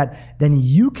seen is that then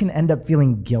you can end up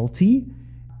feeling guilty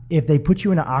if they put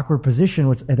you in an awkward position,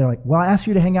 which they're like, well, I asked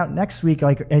you to hang out next week.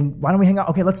 And why don't we hang out?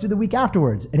 Okay, let's do the week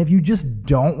afterwards. And if you just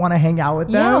don't want to hang out with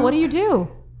them. Yeah, what do you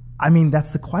do? I mean, that's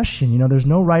the question. There's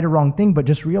no right or wrong thing, but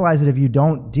just realize that if you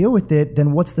don't deal with it,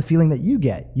 then what's the feeling that you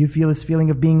get? You feel this feeling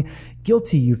of being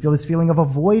guilty. You feel this feeling of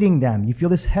avoiding them. You feel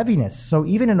this heaviness. So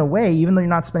even in a way, even though you're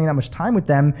not spending that much time with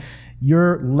them,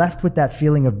 you're left with that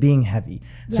feeling of being heavy.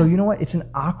 Yeah. So you know what? It's an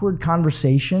awkward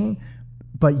conversation,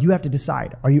 but you have to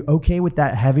decide, are you okay with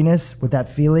that heaviness, with that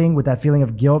feeling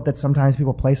of guilt that sometimes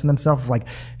people place on themselves? Like,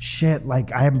 shit,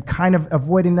 like I am kind of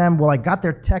avoiding them. Well, I got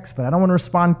their text, but I don't want to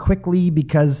respond quickly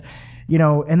because,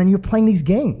 and then you're playing these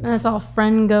games. And it's all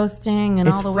friend ghosting and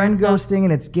all the weird stuff. It's friend ghosting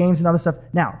and it's games and other stuff.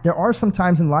 Now, there are some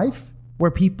times in life where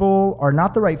people are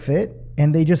not the right fit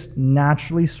and they just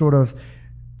naturally sort of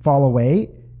fall away.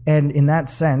 And in that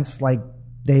sense, like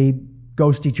they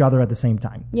ghost each other at the same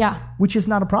time. Yeah. Which is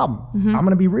not a problem. I'm going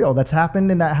to be real. That's happened,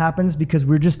 and that happens because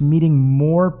we're just meeting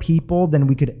more people than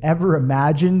we could ever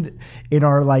imagine in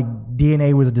our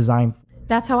DNA was designed.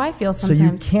 That's how I feel sometimes.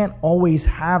 So you can't always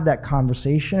have that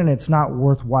conversation, and it's not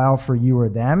worthwhile for you or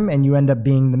them, and you end up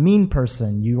being the mean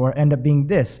person. You end up being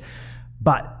this.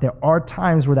 But there are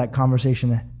times where that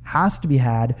conversation has to be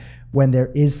had when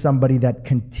there is somebody that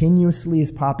continuously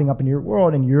is popping up in your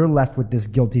world and you're left with this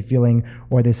guilty feeling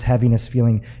or this heaviness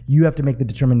feeling. You have to make the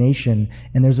determination,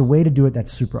 and there's a way to do it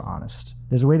that's super honest.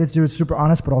 There's a way to do it super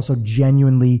honest, but also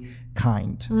genuinely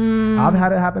kind. I've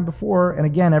had it happen before, and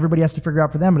again, everybody has to figure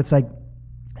out for them, but it's like,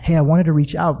 hey, I wanted to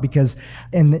reach out because,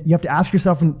 and you have to ask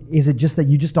yourself, is it just that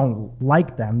you just don't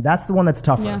like them? That's the one that's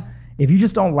tougher. Yeah. If you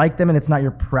just don't like them and it's not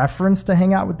your preference to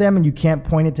hang out with them and you can't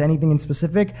point it to anything in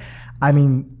specific, I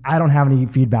mean, I don't have any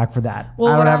feedback for that.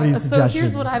 Well, I don't have any suggestions. So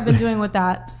here's what I've been doing with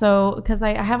that. So, because I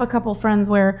have a couple friends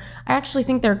where I actually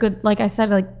think they're good. Like I said,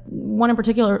 like one in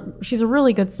particular, she's a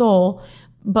really good soul.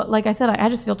 But like I said, I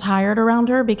just feel tired around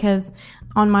her because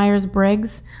on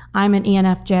Myers-Briggs, I'm an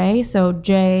ENFJ. So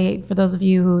J, for those of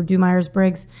you who do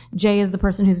Myers-Briggs, J is the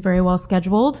person who's very well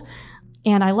scheduled.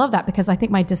 And I love that because I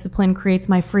think my discipline creates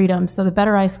my freedom. So the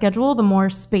better I schedule, the more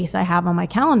space I have on my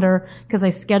calendar because I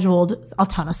scheduled a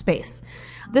ton of space.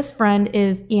 This friend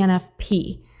is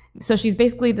ENFP. So she's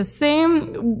basically the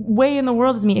same way in the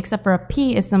world as me, except for a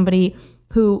P is somebody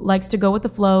who likes to go with the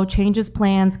flow, changes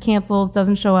plans, cancels,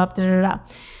 doesn't show up, And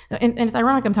it's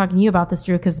ironic I'm talking to you about this,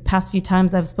 Drew, because the past few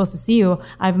times I was supposed to see you,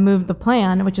 I've moved the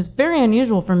plan, which is very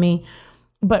unusual for me.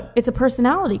 But it's a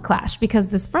personality clash because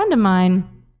this friend of mine,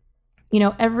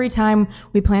 every time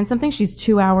we plan something, she's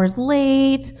 2 hours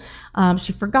late.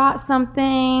 She forgot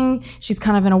something. She's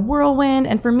kind of in a whirlwind.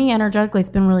 And for me, energetically, it's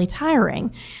been really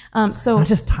tiring. So not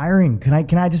just tiring. Can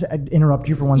I just interrupt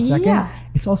you for 1 second? Yeah.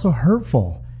 It's also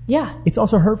hurtful. Yeah. It's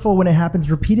also hurtful when it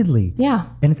happens repeatedly. Yeah.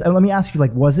 And let me ask you,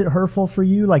 like, was it hurtful for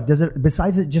you? Like,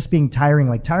 besides it just being tiring,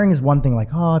 like tiring is one thing, like,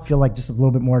 oh, I feel like just a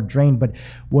little bit more drained, but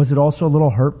was it also a little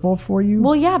hurtful for you?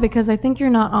 Well, yeah, because I think you're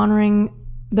not honoring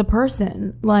the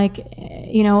person. Like,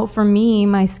 for me,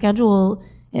 my schedule,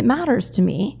 it matters to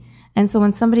me. And so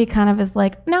when somebody kind of is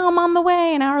like, no, I'm on the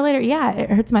way an hour later, yeah, it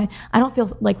hurts I don't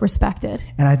feel like respected.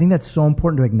 And I think that's so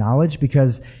important to acknowledge,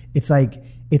 because it's like,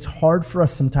 it's hard for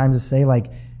us sometimes to say,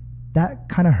 like, that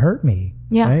kind of hurt me.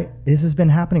 Yeah. Right? This has been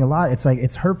happening a lot. It's like,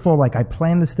 it's hurtful. Like, I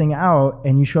planned this thing out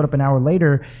and you showed up an hour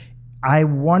later. I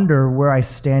wonder where I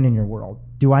stand in your world.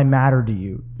 Do I matter to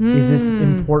you? Is this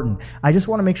important? I just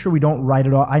want to make sure we don't write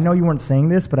it off. I know you weren't saying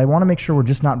this, but I want to make sure we're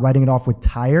just not writing it off with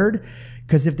tired.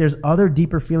 Because if there's other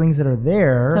deeper feelings that are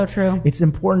there, so true. It's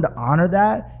important to honor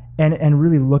that and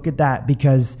really look at that,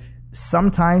 because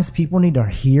sometimes people need to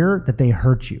hear that they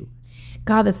hurt you.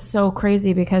 God, that's so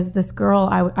crazy, because this girl,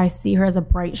 I see her as a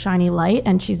bright, shiny light,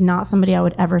 and she's not somebody I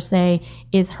would ever say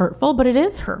is hurtful, but it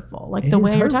is hurtful. Like the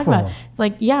way you're talking about it. It's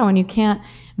like, yeah, when you can't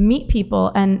meet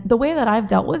people, and the way that I've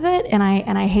dealt with it, and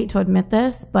I hate to admit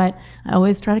this, but I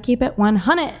always try to keep it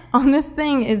 100 on this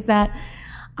thing, is that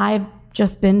I've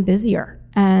just been busier.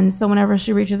 And so whenever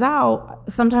she reaches out,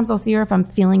 sometimes I'll see her if I'm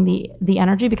feeling the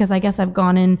energy, because I guess I've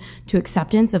gone into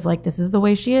acceptance of like, this is the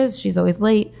way she is. She's always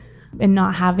late, and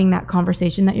not having that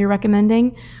conversation that you're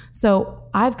recommending. So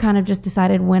I've kind of just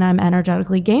decided when I'm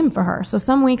energetically game for her. So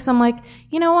some weeks I'm like,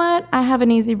 you know what? I have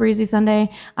an easy breezy Sunday.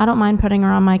 I don't mind putting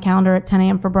her on my calendar at 10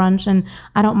 a.m. for brunch. And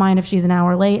I don't mind if she's an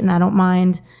hour late, and I don't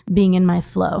mind being in my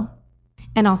flow.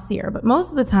 And I'll see her. But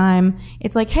most of the time,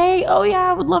 it's like, hey, oh yeah,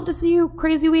 I would love to see you.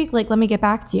 Crazy week. Like, let me get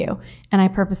back to you. And I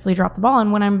purposely drop the ball.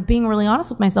 And when I'm being really honest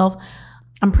with myself,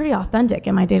 I'm pretty authentic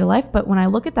in my day-to-day life. But when I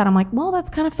look at that, I'm like, well, that's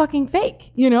kind of fucking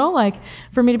fake. Like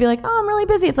for me to be like, oh, I'm really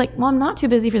busy. It's like, well, I'm not too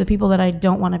busy for the people that I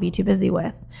don't want to be too busy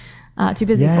with, too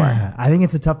busy for. Yeah, I think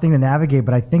it's a tough thing to navigate.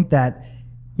 But I think that,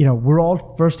 we're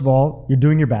all, first of all, you're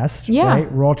doing your best. Yeah.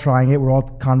 Right? We're all trying it. We're all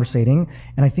conversating.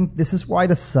 And I think this is why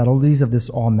the subtleties of this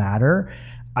all matter.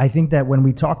 I think that when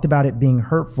we talked about it being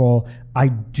hurtful, I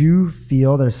do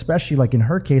feel that, especially like in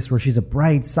her case, where she's a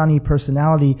bright, sunny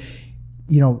personality,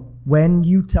 when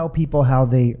you tell people how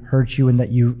they hurt you, and that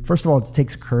first of all, it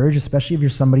takes courage, especially if you're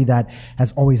somebody that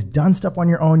has always done stuff on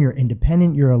your own, you're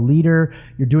independent, you're a leader,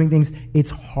 you're doing things.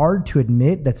 It's hard to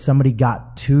admit that somebody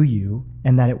got to you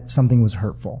and that something was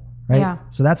hurtful. Right? Yeah.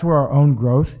 So that's where our own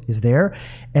growth is there.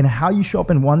 And how you show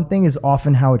up in one thing is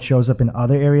often how it shows up in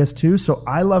other areas too. So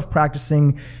I love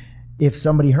practicing, if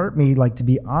somebody hurt me, like, to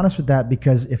be honest with that,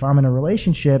 because if I'm in a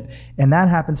relationship and that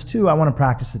happens too, I want to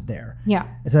practice it there. Yeah.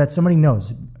 So that somebody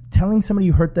knows. Telling somebody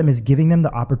you hurt them is giving them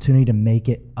the opportunity to make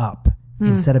it up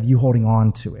instead of you holding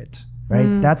on to it.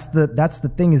 Right? That's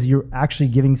the thing, is you're actually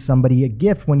giving somebody a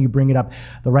gift when you bring it up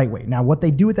the right way. Now, what they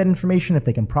do with that information, if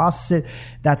they can process it,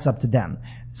 that's up to them.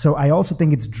 So I also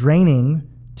think it's draining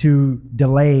to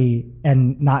delay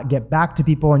and not get back to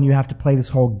people, and you have to play this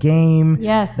whole game.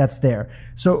 Yes. That's there.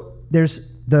 So there's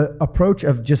the approach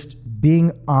of just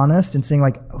being honest and saying,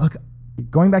 like, look,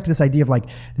 going back to this idea of like,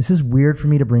 this is weird for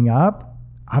me to bring up.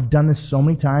 I've done this so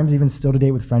many times, even still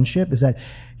today with friendship, is that,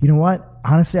 you know what?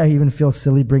 Honestly, I even feel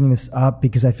silly bringing this up,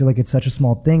 because I feel like it's such a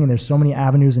small thing, and there's so many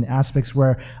avenues and aspects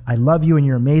where I love you and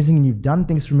you're amazing and you've done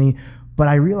things for me. But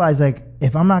I realize, like,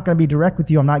 if I'm not going to be direct with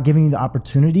you, I'm not giving you the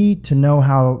opportunity to know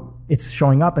how it's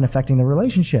showing up and affecting the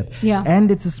relationship. Yeah.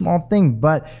 And it's a small thing.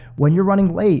 But when you're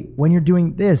running late, when you're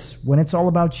doing this, when it's all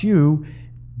about you,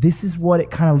 this is what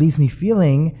it kind of leaves me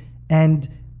feeling. And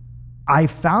I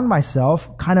found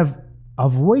myself kind of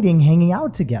avoiding hanging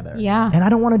out together. Yeah. And I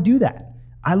don't want to do that.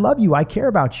 I love you. I care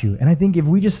about you. And I think if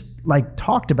we just like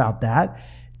talked about that,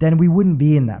 then we wouldn't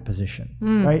be in that position.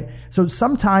 Right? So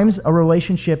sometimes a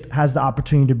relationship has the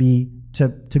opportunity to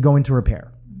go into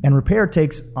repair. And repair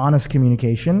takes honest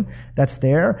communication. That's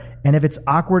there. And if it's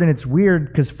awkward and it's weird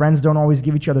because friends don't always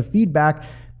give each other feedback,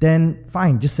 then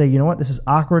fine. Just say, you know what? This is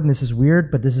awkward and this is weird,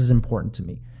 but this is important to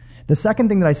me. The second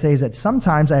thing that I say is that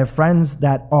sometimes I have friends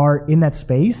that are in that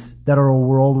space that are a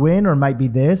whirlwind, or might be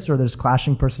this, or there's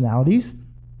clashing personalities.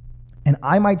 And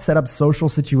I might set up social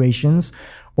situations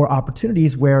or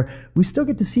opportunities where we still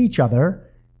get to see each other,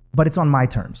 but it's on my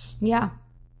terms. Yeah.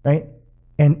 Right?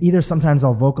 And either sometimes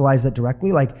I'll vocalize that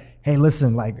directly, like, hey,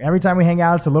 listen, like every time we hang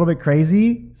out, it's a little bit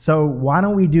crazy. So why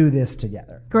don't we do this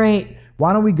together? Great.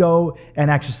 Why don't we go and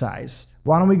exercise?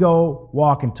 Why don't we go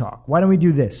walk and talk? Why don't we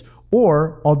do this?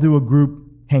 Or I'll do a group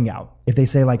hang out. If they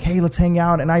say like, hey, let's hang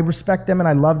out, and I respect them and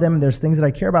I love them, and there's things that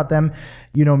I care about them,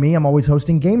 you know me, I'm always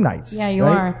hosting game nights. Yeah, you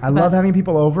are. I love having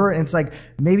people over, and it's like,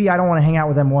 maybe I don't want to hang out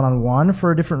with them one-on-one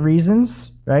for different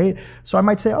reasons, right? So I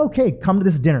might say, okay, come to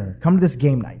this dinner, come to this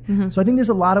game night. So I think there's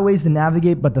a lot of ways to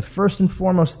navigate, but the first and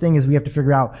foremost thing is we have to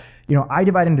figure out, you know, I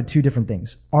divide into two different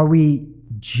things. Are we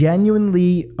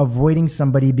genuinely avoiding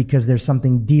somebody because there's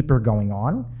something deeper going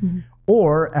on?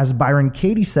 Or, as Byron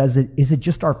Katie says, is it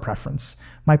just our preference?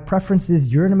 My preference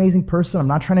is you're an amazing person. I'm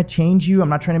not trying to change you. I'm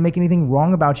not trying to make anything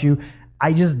wrong about you.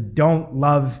 I just don't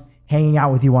love hanging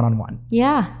out with you one-on-one.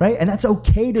 Yeah. Right? And that's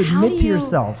okay to admit to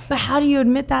yourself. But how do you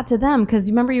admit that to them? Because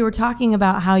remember you were talking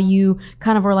about how you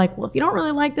kind of were like, well, if you don't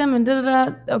really like them and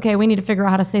okay, we need to figure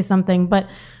out how to say something. But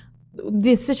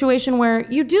the situation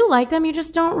where you do like them, you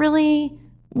just don't really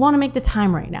want to make the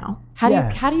time right now.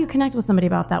 How do you connect with somebody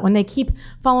about that when they keep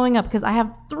following up? Because I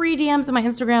have 3 DMs on my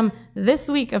Instagram this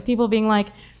week of people being like,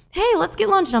 hey, let's get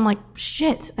lunch. And I'm like,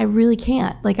 shit, I really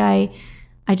can't. Like I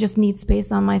just need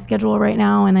space on my schedule right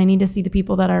now, and I need to see the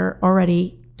people that are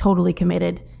already totally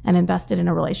committed and invested in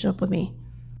a relationship with me.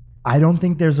 I don't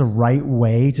think there's a right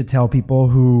way to tell people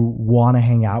who want to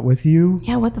hang out with you.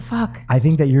 Yeah, what the fuck? I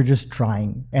think that you're just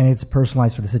trying, and it's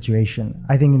personalized for the situation.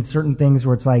 I think in certain things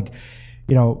where it's like,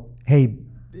 you know, hey,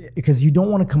 because you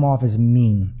don't want to come off as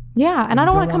mean. Yeah, and I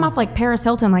don't want to come off like Paris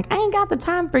Hilton, like I ain't got the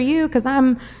time for you because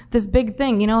I'm this big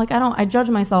thing, you know, like I judge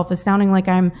myself as sounding like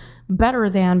I'm better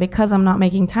than because I'm not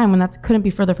making time when that couldn't be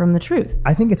further from the truth.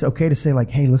 I think it's okay to say like,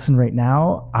 hey, listen, right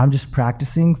now I'm just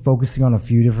focusing on a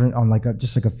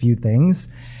few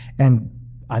things, and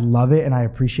I love it and I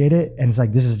appreciate it. And it's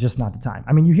like, this is just not the time.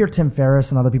 I mean, you hear Tim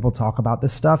Ferriss and other people talk about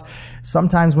this stuff.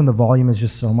 Sometimes when the volume is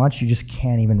just so much, you just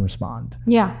can't even respond.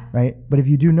 Yeah. Right. But if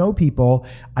you do know people,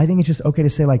 I think it's just okay to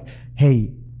say like,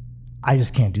 hey, I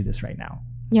just can't do this right now.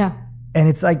 Yeah. And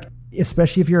it's like,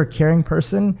 especially if you're a caring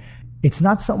person, it's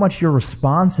not so much your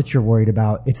response that you're worried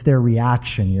about, it's their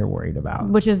reaction you're worried about.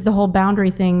 Which is the whole boundary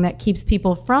thing that keeps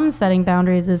people from setting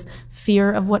boundaries, is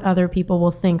fear of what other people will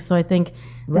think. So I think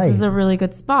this is a really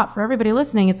good spot for everybody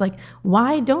listening. It's like,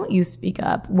 why don't you speak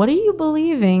up? What are you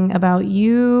believing about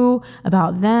you,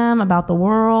 about them, about the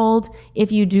world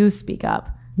if you do speak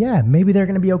up? Yeah, maybe they're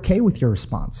going to be okay with your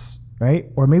response, right?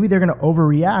 Or maybe they're going to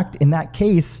overreact. In that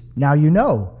case, now you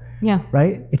know. Yeah.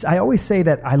 Right? I always say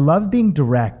that I love being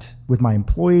direct with my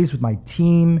employees, with my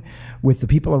team, with the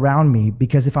people around me,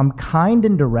 because if I'm kind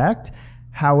and direct,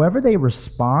 however they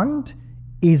respond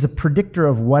is a predictor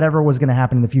of whatever was going to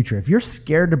happen in the future. If you're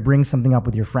scared to bring something up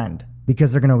with your friend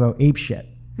because they're going to go ape shit,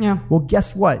 yeah. Well,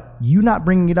 guess what? You not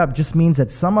bringing it up just means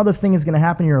that some other thing is going to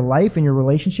happen in your life and your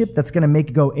relationship that's going to make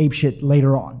it go ape shit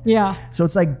later on. Yeah. So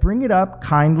it's like, bring it up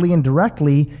kindly and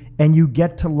directly, and you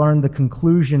get to learn the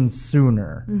conclusion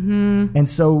sooner. And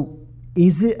so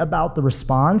is it about the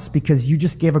response because you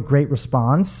just gave a great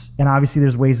response, and obviously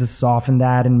there's ways to soften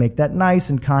that and make that nice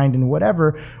and kind and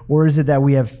whatever, or is it that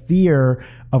we have fear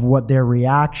of what their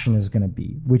reaction is going to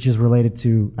be, which is related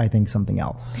to, I think, something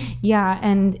else? Yeah.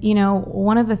 And, you know,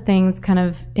 one of the things kind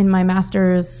of in my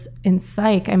master's in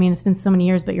psych, I mean, it's been so many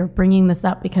years, but you're bringing this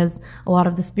up because a lot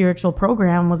of the spiritual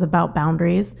program was about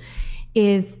boundaries,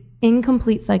 is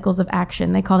incomplete cycles of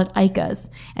action. They called it ICAs.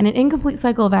 And an incomplete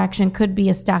cycle of action could be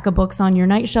a stack of books on your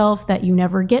night shelf that you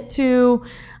never get to.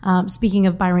 Speaking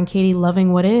of Byron Katie,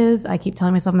 Loving What Is, I keep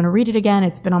telling myself I'm going to read it again.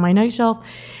 It's been on my night shelf.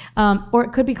 Or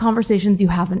it could be conversations you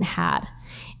haven't had.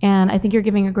 And I think you're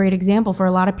giving a great example for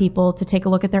a lot of people to take a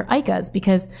look at their ICAs,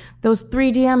 because those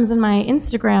 3 DMs in my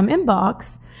Instagram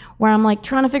inbox where I'm like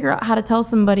trying to figure out how to tell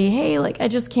somebody, hey, like I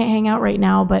just can't hang out right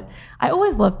now, but I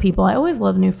always love people. I always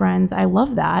love new friends. I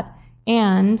love that.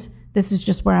 And this is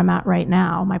just where I'm at right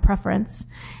now, my preference.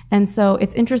 And so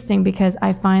it's interesting because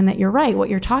I find that you're right. What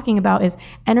you're talking about is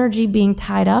energy being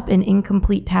tied up in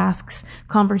incomplete tasks,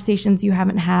 conversations you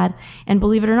haven't had. And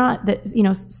believe it or not, that, you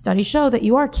know, studies show that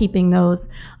you are keeping those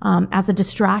as a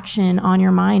distraction on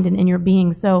your mind and in your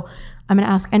being. So I'm going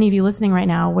to ask any of you listening right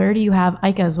now, where do you have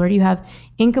ICAs? Where do you have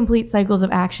incomplete cycles of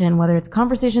action, whether it's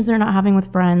conversations you're not having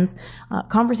with friends,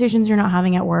 conversations you're not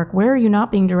having at work? Where are you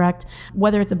not being direct?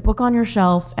 Whether it's a book on your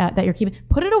shelf that you're keeping,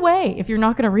 put it away if you're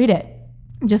not going to read it.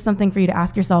 Just something for you to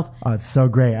ask yourself. Oh, it's so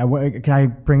great. Can I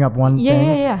bring up one thing?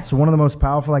 Yeah. So one of the most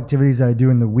powerful activities that I do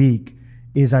in the week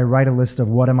is I write a list of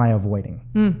what am I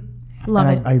avoiding. Love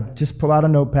it. I just pull out a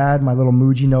notepad, my little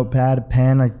Muji notepad, a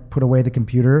pen, I put away the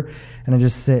computer, and I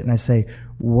just sit and I say,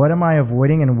 what am I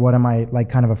avoiding and what am I like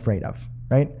kind of afraid of,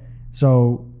 right?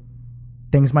 So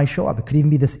things might show up. It could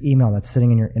even be this email that's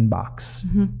sitting in your inbox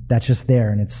that's just there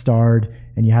and it's starred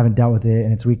and you haven't dealt with it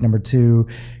and it's week number 2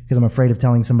 because I'm afraid of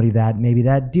telling somebody that maybe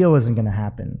that deal isn't going to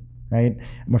happen, right?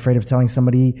 I'm afraid of telling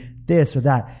somebody this or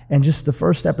that. And just the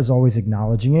first step is always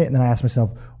acknowledging it. And then I ask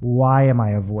myself, why am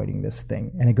I avoiding this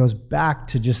thing? And it goes back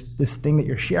to just this thing that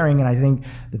you're sharing. And I think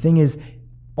the thing is,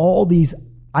 all these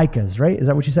ICAs, right? Is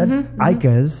that what you said?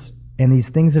 ICAs and these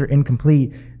things that are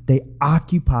incomplete, they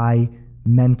occupy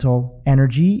mental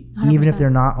energy, 100%. even if they're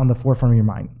not on the forefront of your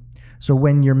mind. So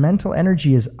when your mental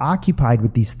energy is occupied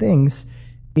with these things,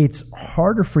 it's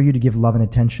harder for you to give love and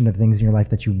attention to things in your life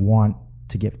that you want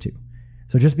to give to.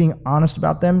 So just being honest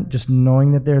about them, just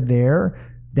knowing that they're there,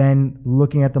 then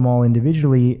looking at them all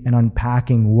individually and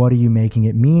unpacking what are you making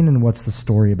it mean and what's the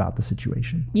story about the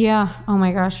situation. Yeah. Oh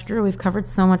my gosh, Drew, we've covered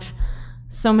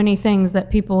so many things that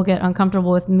people get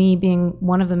uncomfortable with, me being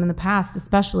one of them in the past,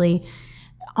 especially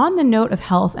on the note of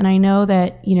health. And I know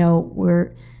that,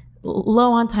 we're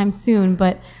low on time soon,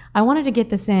 but I wanted to get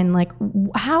this in. Like,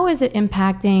 how is it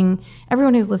impacting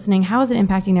everyone who's listening? How is it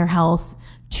impacting their health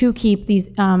to keep these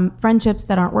friendships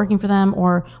that aren't working for them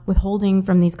or withholding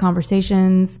from these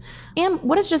conversations? And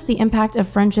what is just the impact of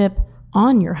friendship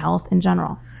on your health in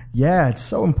general? Yeah, it's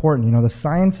so important. The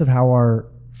science of how our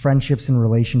friendships and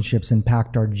relationships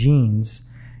impact our genes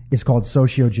is called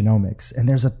sociogenomics. And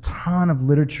there's a ton of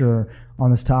literature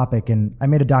on this topic. And I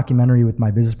made a documentary with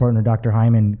my business partner, Dr.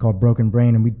 Hyman, called Broken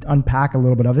Brain. And we unpack a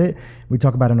little bit of it. We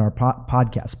talk about it in our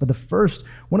podcast. But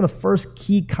one of the first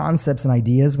key concepts and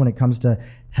ideas when it comes to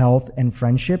health and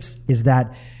friendships is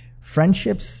that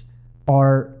friendships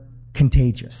are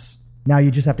contagious. Now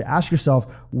you just have to ask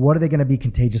yourself, what are they going to be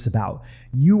contagious about?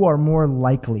 You are more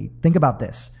likely, think about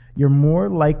this, you're more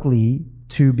likely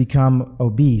to become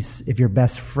obese if your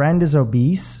best friend is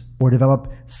obese, or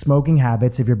develop smoking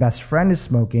habits if your best friend is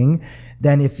smoking,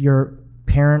 than if your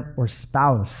parent or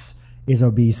spouse is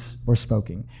obese or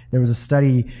smoking. There was a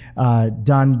study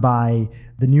done by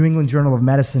the New England Journal of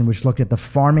Medicine, which looked at the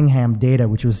Framingham data,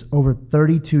 which was over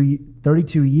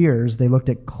 32 years. They looked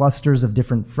at clusters of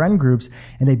different friend groups,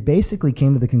 and they basically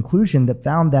came to the conclusion that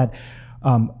found that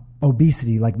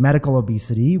obesity, like medical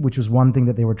obesity, which was one thing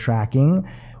that they were tracking,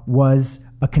 was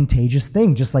a contagious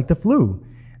thing, just like the flu.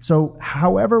 So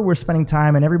however we're spending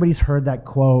time, and everybody's heard that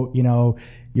quote,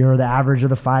 you're the average of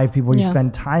the 5 people you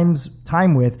spend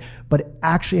time with, but it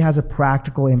actually has a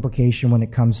practical implication when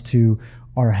it comes to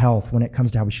our health, when it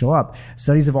comes to how we show up.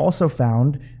 Studies have also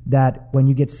found that when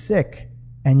you get sick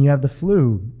and you have the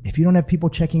flu, if you don't have people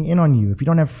checking in on you, if you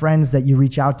don't have friends that you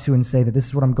reach out to and say that this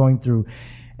is what I'm going through,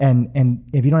 and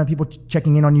if you don't have people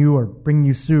checking in on you or bringing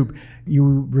you soup,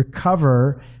 you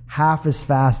recover half as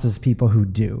fast as people who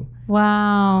do.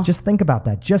 Wow. Just think about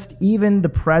that. Just even the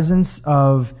presence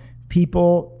of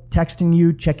people texting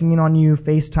you, checking in on you,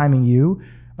 FaceTiming you.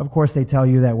 Of course, they tell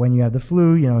you that when you have the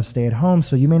flu, stay at home.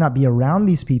 So you may not be around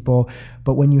these people,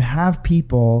 but when you have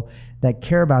people that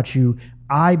care about you,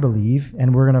 I believe,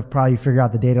 and we're going to probably figure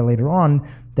out the data later on,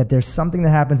 that there's something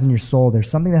that happens in your soul. There's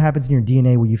something that happens in your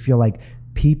DNA where you feel like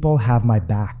people have my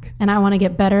back. And I want to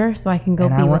get better so I can go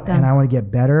be with them. And I want to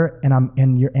get better.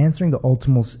 And you're answering the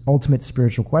ultimate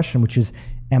spiritual question, which is,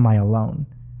 am I alone?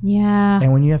 Yeah.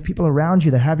 And when you have people around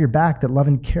you that have your back, that love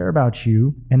and care about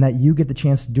you, and that you get the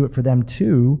chance to do it for them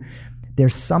too,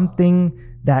 there's something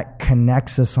that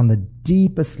connects us on the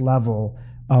deepest level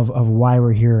of why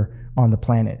we're here on the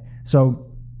planet. So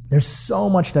there's so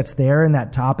much that's there in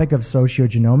that topic of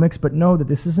sociogenomics, but know that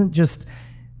this isn't just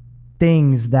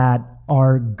things that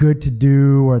are good to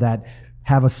do or that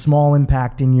have a small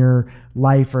impact in your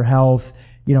life or health.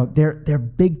 They're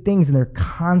big things, and they're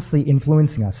constantly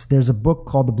influencing us. There's a book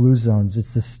called The Blue Zones.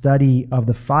 It's the study of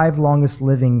the 5 longest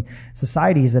living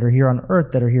societies that are here on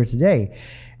Earth, that are here today.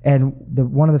 And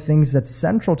one of the things that's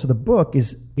central to the book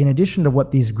is, in addition to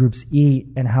what these groups eat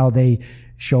and how they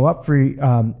show up for,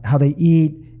 how they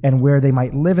eat and where they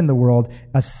might live in the world,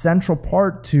 a central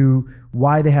part to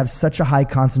why they have such a high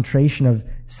concentration of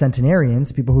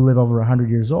centenarians, people who live over 100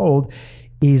 years old,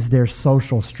 is their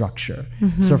social structure.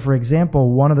 Mm-hmm. So for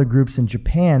example, one of the groups in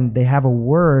Japan, they have a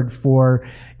word for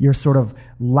your sort of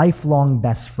lifelong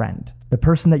best friend, the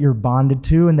person that you're bonded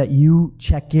to and that you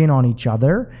check in on each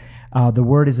other. The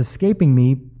word is escaping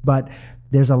me, but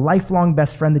there's a lifelong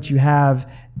best friend that you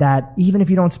have that even if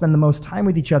you don't spend the most time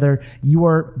with each other, you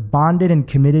are bonded and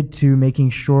committed to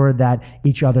making sure that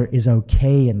each other is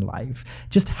okay in life.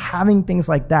 Just having things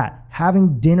like that,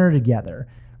 having dinner together,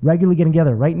 regularly getting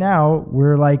together. Right now,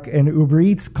 we're like an Uber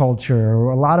Eats culture,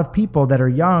 or a lot of people that are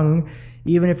young,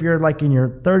 even if you're like in your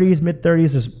 30s,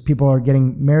 mid-30s, there's people are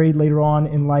getting married later on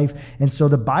in life. And so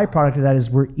the byproduct of that is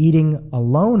we're eating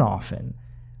alone often.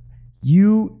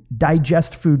 You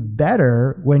digest food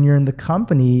better when you're in the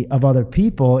company of other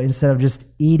people instead of just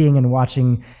eating and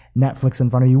watching Netflix in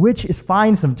front of you, which is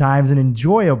fine sometimes and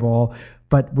enjoyable,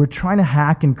 but we're trying to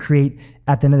hack and create,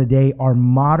 at the end of the day, our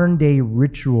modern day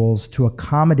rituals to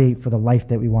accommodate for the life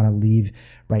that we want to leave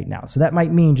right now. So that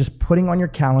might mean just putting on your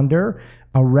calendar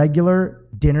a regular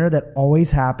dinner that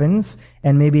always happens,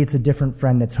 and maybe it's a different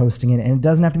friend that's hosting it, and it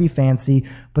doesn't have to be fancy,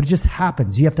 but it just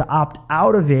happens. You have to opt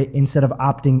out of it instead of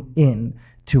opting in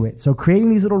to it. So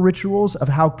creating these little rituals of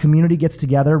how community gets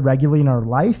together regularly in our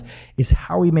life is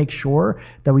how we make sure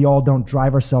that we all don't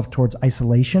drive ourselves towards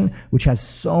isolation, which has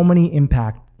so many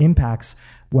impacts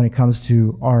when it comes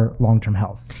to our long-term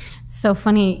health. So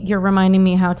funny, you're reminding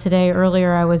me how today,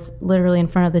 earlier, I was literally in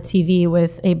front of the TV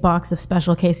with a box of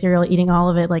Special K cereal, eating all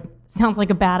of it. Like, sounds like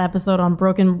a bad episode on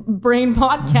Broken Brain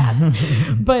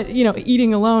podcast, but,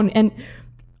 eating alone. And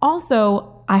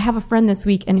also, I have a friend this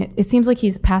week, and it seems like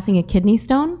he's passing a kidney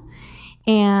stone.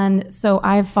 And so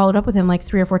I've followed up with him like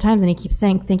 3 or 4 times, and he keeps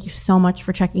saying, thank you so much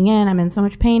for checking in. I'm in so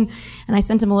much pain. And I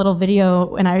sent him a little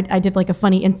video, and I did like a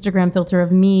funny Instagram filter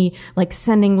of me like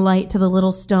sending light to the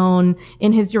little stone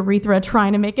in his urethra,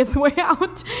 trying to make its way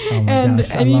out. Oh my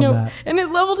gosh, I love that. And it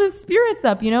leveled his spirits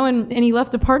up, and he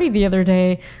left a party the other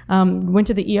day, went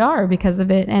to the ER because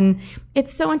of it. And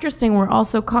it's so interesting. We're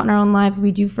also caught in our own lives.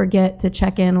 We do forget to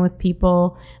check in with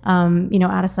people,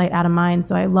 out of sight, out of mind.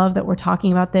 So I love that we're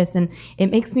talking about this, and it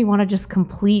makes me want to just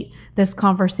complete this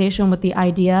conversation with the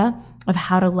idea of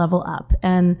how to level up.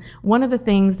 And one of the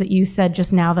things that you said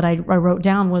just now that I wrote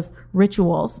down was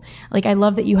rituals. Like, I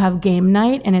love that you have game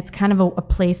night, and it's kind of a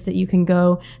place that you can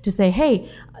go to say, hey,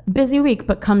 busy week,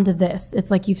 but come to this. It's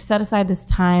like you've set aside this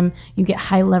time, you get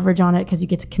high leverage on it because you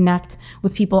get to connect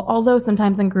with people. Although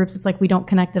sometimes in groups, it's like we don't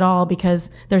connect at all because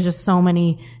there's just so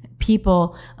many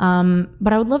people.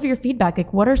 But I would love your feedback.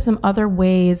 Like, what are some other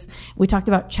ways? We talked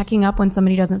about checking up when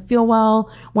somebody doesn't feel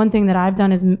well. One thing that I've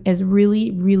done is really,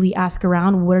 really ask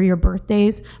around, what are your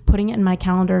birthdays? Putting it in my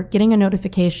calendar, getting a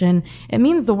notification. It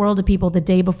means the world to people the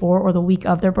day before or the week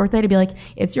of their birthday to be like,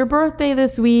 it's your birthday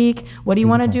this week. What do you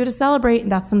want to do to celebrate?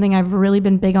 And that's something I've really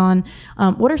been big on.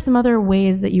 What are some other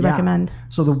ways that you recommend?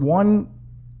 So the one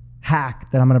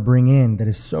hack that I'm going to bring in that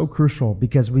is so crucial,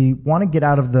 because we want to get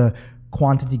out of the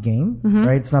quantity game,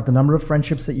 right? It's not the number of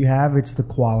friendships that you have, it's the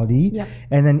quality. Yep.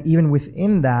 And then even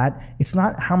within that, it's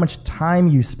not how much time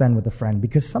you spend with a friend,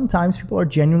 because sometimes people are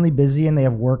genuinely busy and they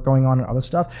have work going on and other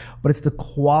stuff, but it's the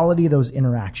quality of those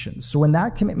interactions. So when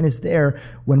that commitment is there,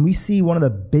 when we see one of the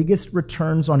biggest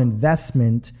returns on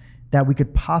investment that we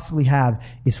could possibly have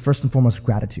is first and foremost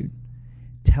gratitude.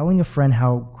 Telling a friend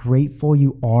how grateful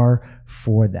you are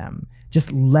for them.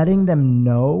 Just letting them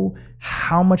know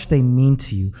how much they mean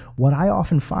to you. What I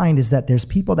often find is that there's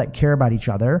people that care about each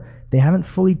other. They haven't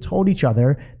fully told each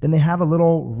other. Then they have a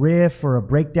little riff or a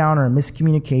breakdown or a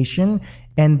miscommunication,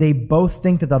 and they both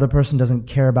think that the other person doesn't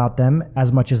care about them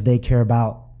as much as they care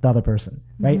about the other person,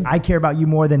 right? I care about you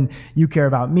more than you care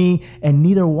about me. And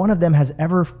neither one of them has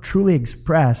ever truly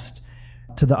expressed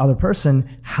to the other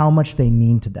person how much they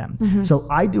mean to them. So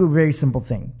I do a very simple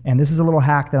thing, and this is a little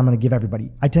hack that I'm going to give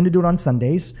everybody. I tend to do it on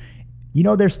Sundays.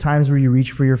 There's times where you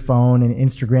reach for your phone and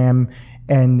Instagram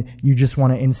and you just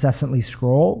want to incessantly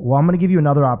scroll. Well, I'm going to give you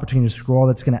another opportunity to scroll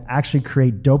that's going to actually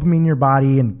create dopamine in your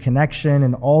body and connection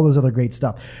and all those other great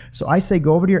stuff. So I say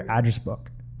go over to your address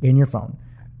book in your phone,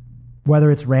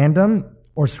 whether it's random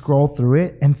or scroll through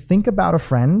it, and think about a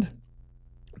friend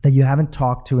that you haven't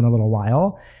talked to in a little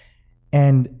while,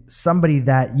 and somebody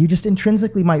that you just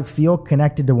intrinsically might feel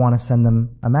connected to want to send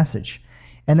them a message.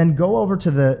 And then go over to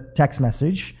the text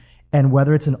message, and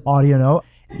whether it's an audio note,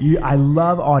 I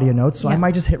love audio notes, so I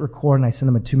might just hit record and I send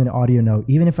them a 2-minute audio note,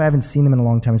 even if I haven't seen them in a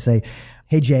long time, and say,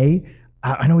 hey Jay,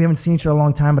 I know we haven't seen each other in a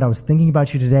long time, but I was thinking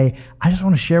about you today. I just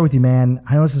want to share with you, man.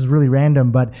 I know this is really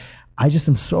random, but I just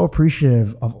am so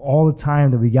appreciative of all the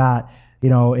time that we got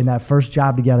in that first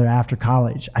job together after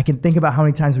college. I can think about how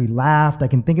many times we laughed. I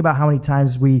can think about how many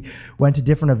times we went to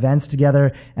different events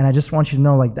together. And I just want you to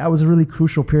know, like, that was a really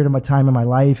crucial period of my time in my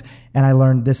life. And I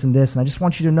learned this and this. And I just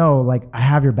want you to know, like, I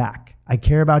have your back. I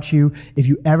care about you. If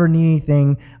you ever need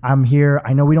anything, I'm here.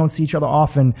 I know we don't see each other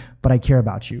often, but I care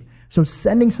about you. So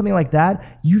sending something like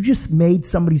that, you just made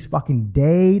somebody's fucking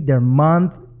day, their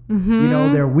month,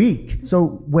 their week.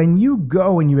 So when you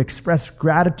go and you express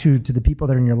gratitude to the people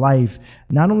that are in your life,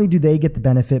 not only do they get the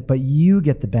benefit, but you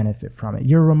get the benefit from it.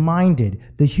 You're reminded.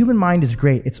 The human mind is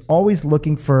great. It's always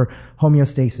looking for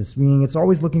homeostasis, meaning it's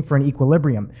always looking for an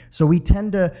equilibrium. So we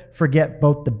tend to forget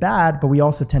both the bad, but we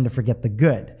also tend to forget the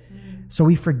good. So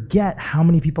we forget how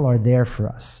many people are there for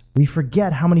us. We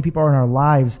forget how many people are in our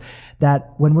lives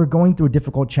that when we're going through a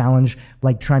difficult challenge,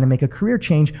 like trying to make a career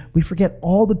change, we forget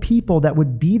all the people that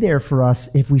would be there for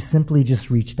us if we simply just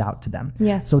reached out to them.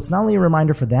 Yes. So it's not only a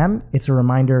reminder for them, it's a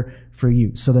reminder for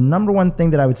you. So the number one thing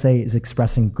that I would say is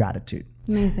expressing gratitude.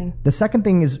 Amazing. The second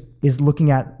thing is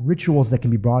looking at rituals that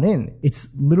can be brought in.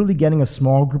 It's literally getting a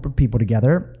small group of people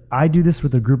together. I do this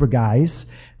with a group of guys.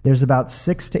 There's about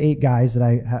 6 to 8 guys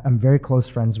that I'm very close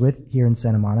friends with here in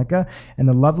Santa Monica. And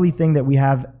the lovely thing that we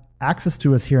have access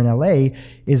to us here in LA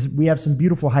is we have some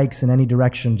beautiful hikes in any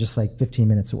direction, just like 15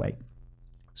 minutes away.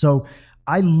 So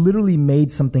I literally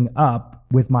made something up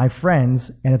with my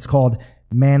friends, and it's called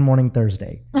Man Morning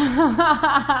Thursday.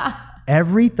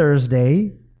 Every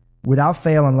Thursday, without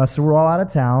fail, unless we're all out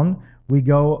of town, we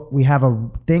have a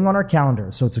thing on our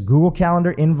calendar. So it's a Google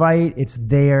Calendar invite. It's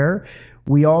there.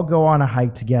 We all go on a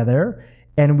hike together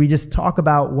and we just talk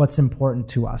about what's important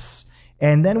to us.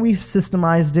 And then we've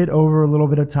systemized it over a little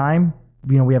bit of time.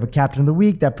 We have a captain of the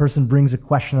week. That person brings a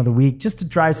question of the week just to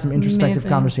drive some introspective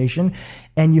conversation.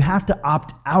 And you have to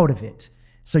opt out of it.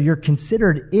 So you're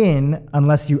considered in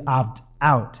unless you opt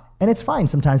out. And it's fine.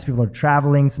 Sometimes people are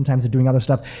traveling. Sometimes they're doing other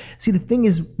stuff. See, the thing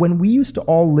is, when we used to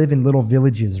all live in little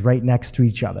villages right next to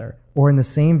each other or in the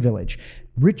same village,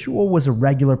 ritual was a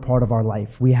regular part of our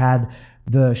life. We had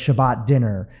the Shabbat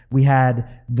dinner. We had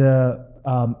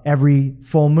every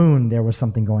full moon, there was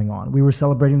something going on. We were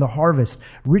celebrating the harvest.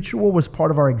 Ritual was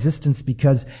part of our existence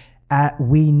because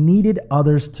we needed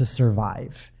others to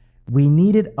survive. We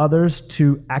needed others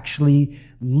to actually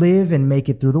live and make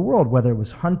it through the world, whether it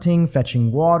was hunting,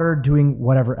 fetching water, doing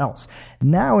whatever else.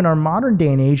 Now, in our modern day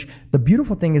and age, the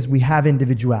beautiful thing is we have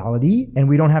individuality and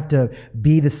we don't have to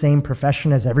be the same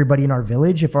profession as everybody in our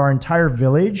village. If our entire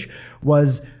village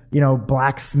was,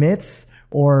 blacksmiths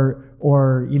or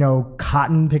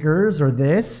cotton pickers or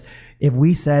this, if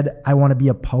we said, I want to be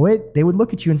a poet, they would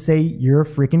look at you and say, you're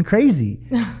freaking crazy.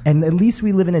 And at least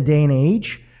we live in a day and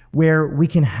age where we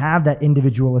can have that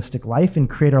individualistic life and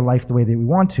create our life the way that we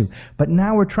want to. But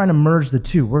now we're trying to merge the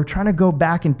two. We're trying to go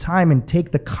back in time and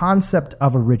take the concept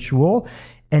of a ritual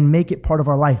and make it part of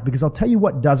our life. Because I'll tell you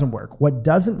what doesn't work. What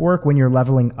doesn't work when you're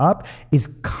leveling up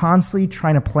is constantly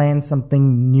trying to plan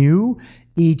something new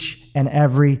each and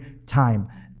every time.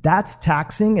 That's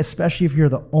taxing, especially if you're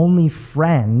the only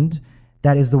friend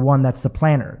that is the one that's the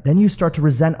planner. Then you start to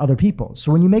resent other people.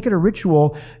 So when you make it a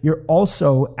ritual, you're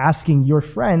also asking your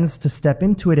friends to step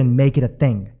into it and make it a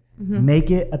thing. Mm-hmm.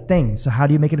 Make it a thing. So how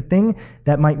do you make it a thing?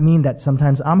 That might mean that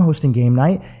sometimes I'm hosting game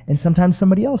night and sometimes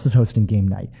somebody else is hosting game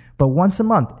night. But once a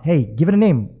month, hey, give it a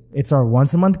name. It's our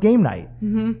once a month game night.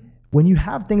 Mm-hmm. When you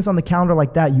have things on the calendar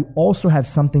like that, you also have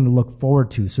something to look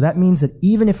forward to. So that means that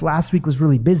even if last week was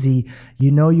really busy,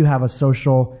 you have a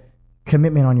social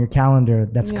commitment on your calendar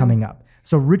that's coming up.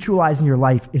 So ritualizing your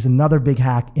life is another big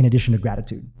hack in addition to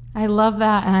gratitude. I love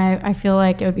that. And I feel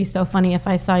like it would be so funny if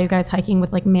I saw you guys hiking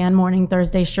with like Man Morning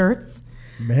Thursday shirts.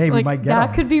 Hey, we might get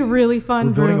that. Could be really fun.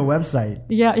 We're building a website.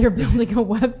 Yeah, you're building a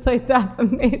website. That's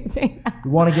amazing.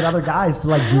 We want to get other guys to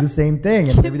do the same thing.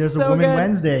 And maybe there's a Women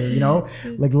Wednesday,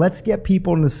 let's get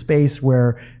people in the space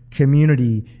where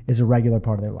community is a regular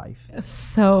part of their life.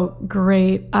 So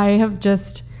great. I have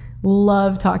just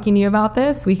loved talking to you about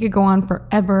this. We could go on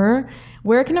forever.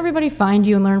 Where can everybody find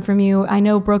you and learn from you? I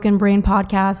know Broken Brain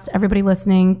Podcast, everybody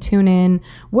listening, tune in.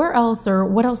 Where else or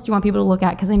what else do you want people to look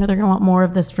at? Because I know they're going to want more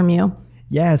of this from you.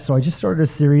 Yeah, so I just started a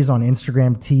series on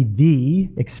Instagram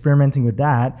TV, experimenting with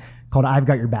that, called I've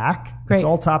Got Your Back. Great. It's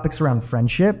all topics around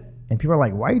friendship. And people are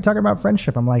like, why are you talking about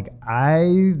friendship? I'm like,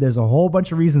 there's a whole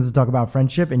bunch of reasons to talk about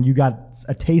friendship, and you got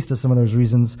a taste of some of those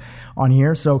reasons on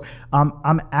here. So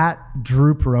I'm at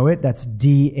Drew Purohit. That's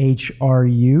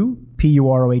DHRUPUROHIT.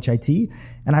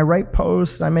 And I write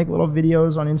posts, I make little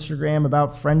videos on Instagram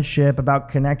about friendship, about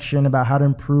connection, about how to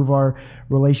improve our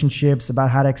relationships, about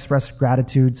how to express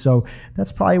gratitude. So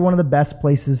that's probably one of the best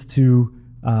places to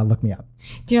look me up.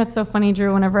 Do you know what's so funny,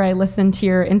 Drew? Whenever I listen to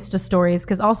your Insta stories,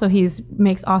 because also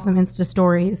makes awesome Insta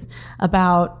stories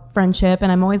about friendship,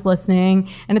 and I'm always listening.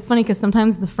 And it's funny because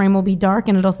sometimes the frame will be dark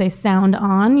and it'll say sound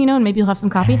on, and maybe you'll have some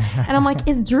coffee. And I'm like,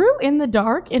 is Drew in the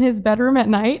dark in his bedroom at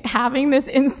night having this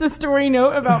Insta story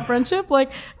note about friendship?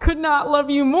 Could not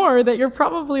love you more, that you're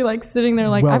probably sitting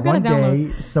there I've got to download.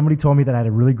 One day, somebody told me that I had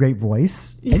a really great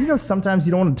voice. And sometimes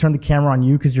you don't want to turn the camera on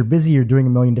you because you're busy, you're doing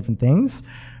a million different things.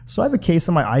 So I have a case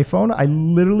on my iPhone. I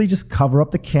literally just cover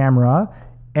up the camera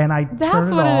and I That's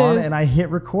turn it what it on is. and I hit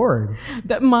record.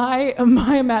 That my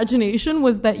imagination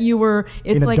was that you were,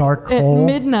 it's In a like dark at hole.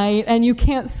 midnight and you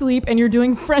can't sleep and you're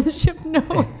doing friendship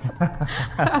notes.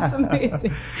 That's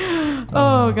amazing.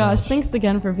 Oh gosh. Thanks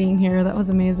again for being here. That was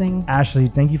amazing. Ashley,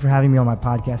 thank you for having me on my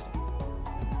podcast.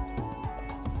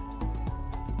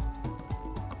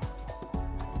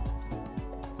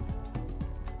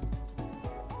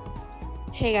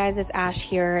 Hey guys, it's Ash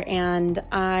here, and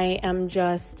I am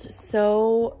just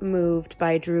so moved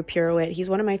by Drew Pirouette.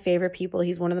 He's one of my favorite people.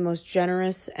 He's one of the most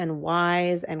generous and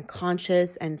wise and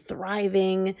conscious and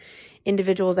thriving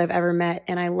individuals I've ever met,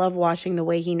 and I love watching the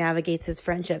way he navigates his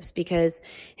friendships because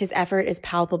his effort is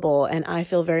palpable, and I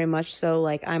feel very much so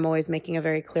like I'm always making a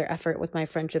very clear effort with my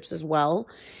friendships as well,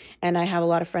 and I have a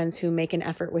lot of friends who make an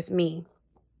effort with me.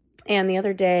 And the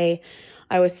other day,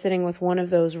 I was sitting with one of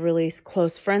those really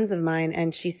close friends of mine,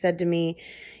 and she said to me,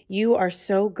 "You are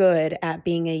so good at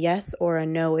being a yes or a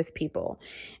no with people."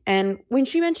 And when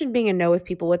she mentioned being a no with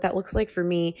people, what that looks like for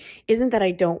me isn't that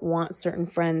I don't want certain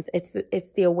friends.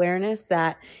 It's the awareness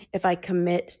that if I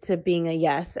commit to being a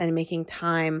yes and making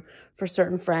time for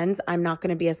certain friends, I'm not going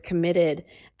to be as committed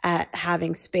at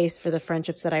having space for the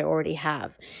friendships that I already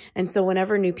have. And so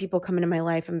whenever new people come into my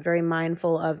life, I'm very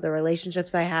mindful of the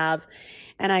relationships I have.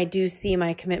 And I do see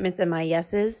my commitments and my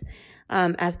yeses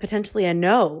as potentially a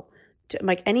no.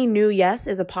 Like any new yes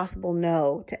is a possible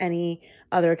no to any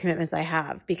other commitments I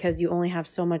have, because you only have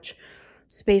so much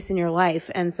space in your life.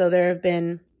 And so there have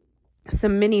been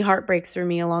some mini heartbreaks for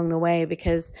me along the way,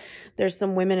 because there's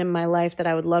some women in my life that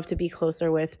I would love to be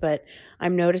closer with, but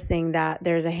I'm noticing that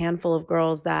there's a handful of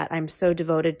girls that I'm so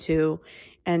devoted to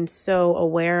and so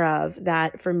aware of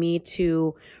that for me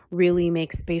to really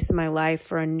make space in my life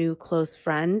for a new close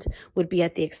friend would be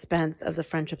at the expense of the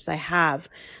friendships I have.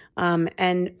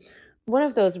 And one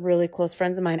of those really close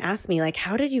friends of mine asked me, like,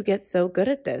 how did you get so good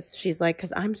at this? She's like,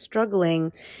 because I'm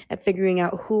struggling at figuring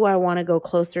out who I want to go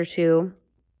closer to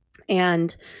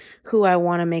and who I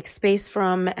want to make space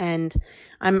from. And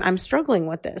I'm struggling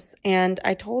with this. And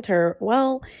I told her,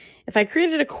 well, if I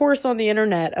created a course on the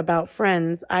internet about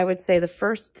friends, I would say the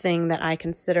first thing that I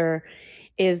consider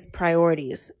is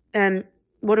priorities. And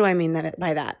what do I mean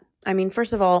by that? I mean,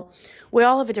 first of all, we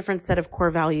all have a different set of core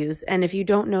values. And if you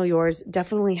don't know yours,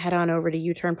 definitely head on over to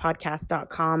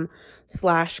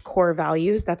youturnpodcast.com/core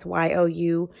values. That's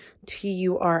YOUTURN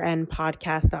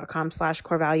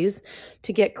podcast.com/core values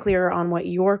to get clearer on what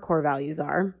your core values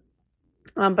are.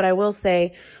 But I will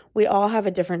say we all have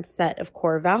a different set of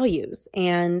core values.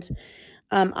 And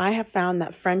I have found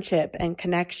that friendship and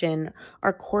connection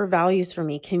are core values for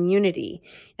me. Community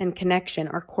and connection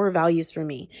are core values for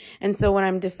me. And so when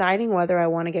I'm deciding whether I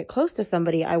want to get close to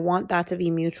somebody, I want that to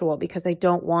be mutual, because I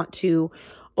don't want to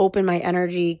open my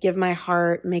energy, give my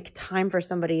heart, make time for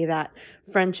somebody that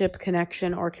friendship,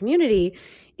 connection, or community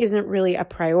isn't really a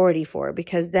priority for,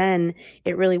 because then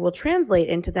it really will translate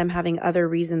into them having other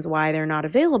reasons why they're not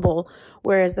available.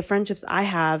 Whereas the friendships I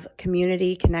have,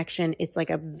 community, connection, it's like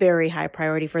a very high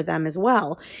priority for them as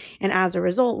well. And as a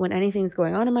result, when anything's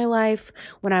going on in my life,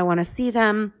 when I want to see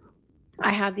them,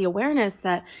 I have the awareness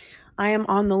that I am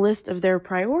on the list of their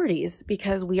priorities,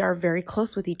 because we are very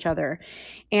close with each other.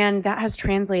 And that has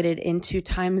translated into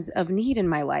times of need in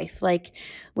my life. Like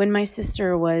when my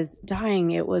sister was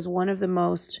dying, it was one of the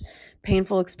most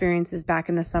painful experiences back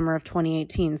in the summer of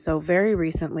 2018. So very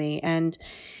recently. And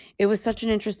it was such an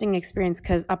interesting experience,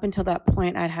 because up until that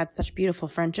point, I'd had such beautiful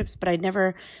friendships, but I'd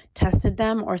never tested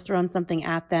them or thrown something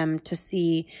at them to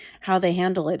see how they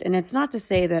handle it. And it's not to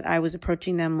say that I was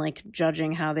approaching them like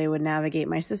judging how they would navigate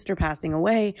my sister passing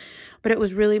away, but it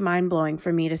was really mind-blowing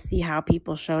for me to see how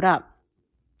people showed up.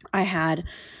 I had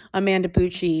Amanda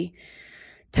Bucci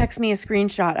text me a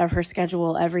screenshot of her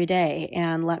schedule every day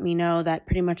and let me know that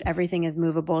pretty much everything is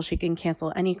movable. She can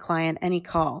cancel any client, any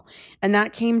call. And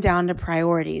that came down to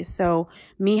priorities. So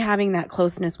me having that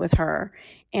closeness with her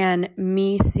and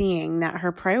me seeing that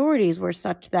her priorities were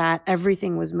such that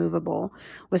everything was movable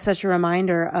was such a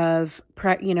reminder of,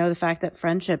 the fact that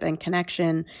friendship and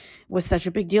connection was such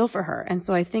a big deal for her. And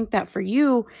so I think that for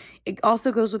you, it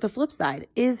also goes with the flip side.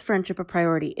 Is friendship a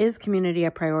priority? Is community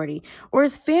a priority? Or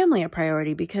is family a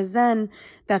priority? Because then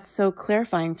that's so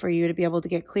clarifying for you to be able to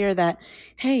get clear that,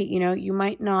 hey, you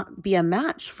might not be a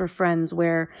match for friends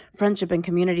where friendship and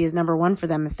community is number one for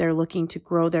them if they're looking to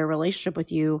grow their relationship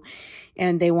with you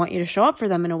and they want you to show up for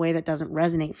them in a way that doesn't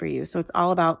resonate for you. So it's all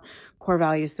about core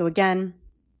values. So again,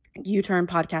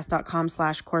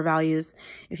 youturnpodcast.com/core values.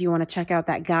 If you want to check out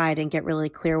that guide and get really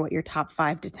clear what your top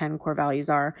 5 to 10 core values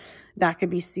are, that could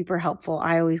be super helpful.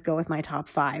 I always go with my top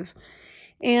 5.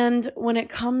 And when it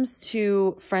comes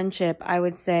to friendship, I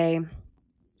would say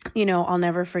I'll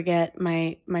never forget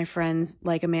my friends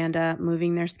like Amanda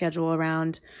moving their schedule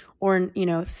around, or,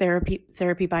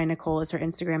 therapy by Nicole is her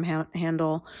Instagram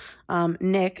handle.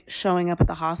 Nick showing up at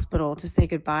the hospital to say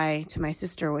goodbye to my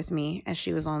sister with me as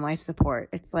she was on life support.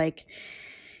 It's like,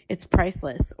 it's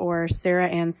priceless. Or Sarah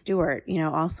Ann Stewart,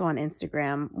 also on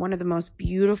Instagram, one of the most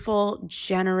beautiful,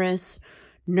 generous,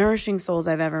 nourishing souls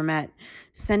I've ever met,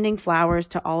 sending flowers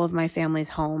to all of my family's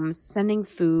homes, sending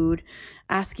food,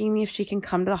 asking me if she can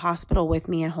come to the hospital with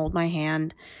me and hold my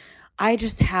hand. I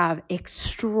just have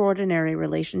extraordinary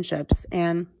relationships.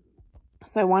 And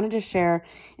so I wanted to share,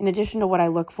 in addition to what I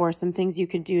look for, some things you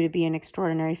could do to be an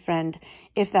extraordinary friend,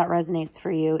 if that resonates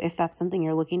for you, if that's something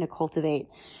you're looking to cultivate.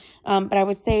 But I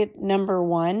would say number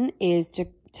one is to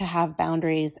have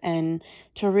boundaries and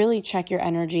to really check your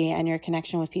energy and your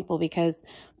connection with people, because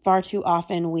far too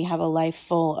often we have a life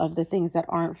full of the things that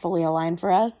aren't fully aligned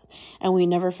for us, and we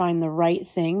never find the right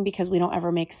thing because we don't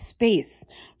ever make space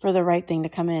for the right thing to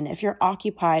come in. If you're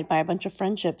occupied by a bunch of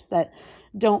friendships that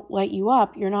don't light you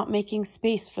up, you're not making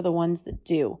space for the ones that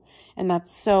do. And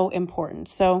that's so important.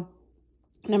 So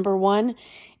number one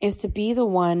is to be the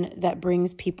one that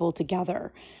brings people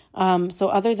together. So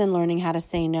other than learning how to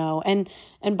say no, and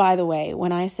by the way,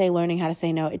 when I say learning how to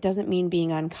say no, it doesn't mean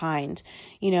being unkind.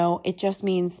 It just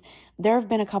means there have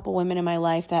been a couple women in my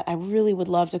life that I really would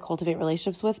love to cultivate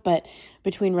relationships with, but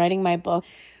between writing my book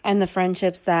and the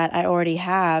friendships that I already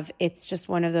have, it's just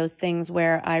one of those things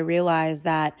where I realize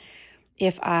that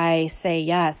if I say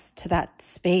yes to that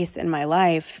space in my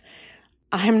life,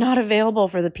 I'm not available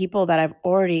for the people that I've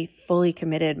already fully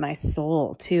committed my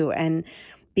soul to. And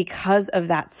because of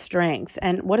that strength,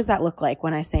 and what does that look like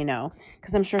when I say no?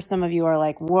 Because I'm sure some of you are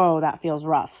like, whoa, that feels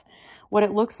rough. What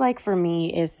it looks like for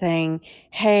me is saying,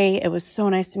 hey, it was so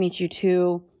nice to meet you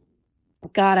too.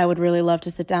 God, I would really love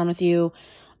to sit down with you.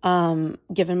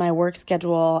 Given my work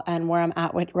schedule and where I'm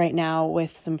at right now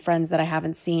with some friends that I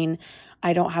haven't seen,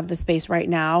 I don't have the space right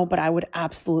now, but I would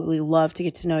absolutely love to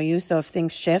get to know you. So if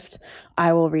things shift,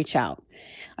 I will reach out.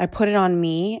 I put it on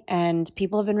me, and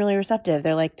people have been really receptive.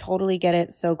 They're like, totally get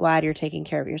it. So glad you're taking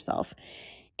care of yourself.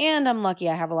 And I'm lucky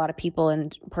I have a lot of people in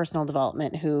personal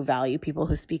development who value people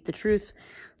who speak the truth.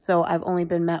 So I've only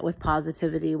been met with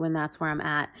positivity when that's where I'm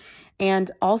at.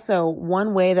 And also,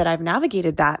 one way that I've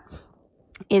navigated that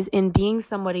is in being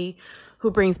somebody who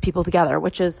brings people together,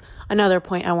 which is another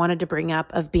point I wanted to bring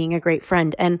up of being a great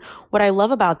friend. And what I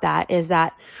love about that is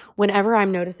that whenever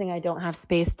I'm noticing I don't have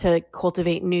space to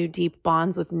cultivate new deep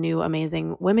bonds with new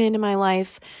amazing women in my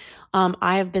life,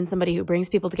 I have been somebody who brings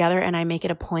people together, and I make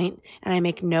it a point and I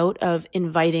make note of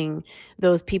inviting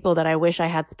those people that I wish I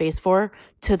had space for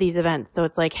to these events. So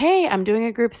it's like, hey, I'm doing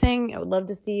a group thing. I would love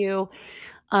to see you.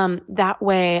 That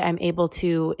way I'm able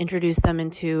to introduce them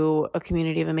into a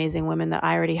community of amazing women that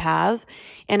I already have.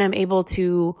 And I'm able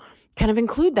to kind of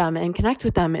include them and connect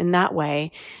with them in that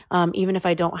way. Even if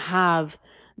I don't have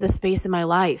the space in my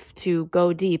life to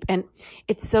go deep. And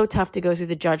it's so tough to go through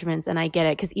the judgments. And I get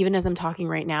it. Cause even as I'm talking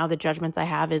right now, the judgments I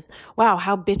have is, wow,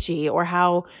 how bitchy, or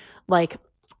how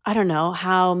I don't know,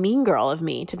 how mean girl of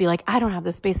me to be like, I don't have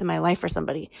the space in my life for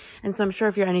somebody. And so I'm sure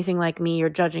if you're anything like me, you're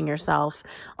judging yourself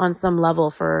on some level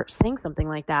for saying something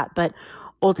like that. But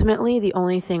ultimately, the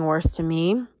only thing worse to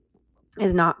me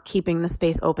is not keeping the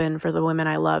space open for the women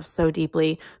I love so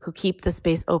deeply, who keep the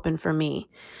space open for me.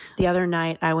 The other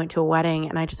night I went to a wedding,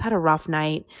 and I just had a rough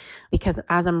night because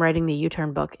as I'm writing the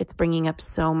U-Turn book, it's bringing up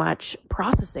so much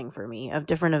processing for me of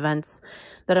different events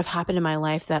that have happened in my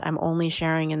life that I'm only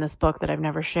sharing in this book that I've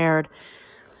never shared.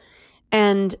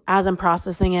 And as I'm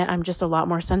processing it, I'm just a lot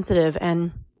more sensitive.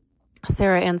 And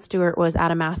Sarah Ann Stewart was at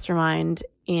a mastermind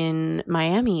in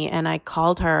Miami, and I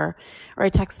called her, or I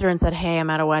texted her and said, hey, I'm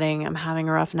at a wedding. I'm having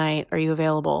a rough night. Are you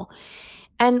available?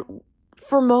 And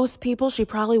for most people, she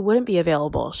probably wouldn't be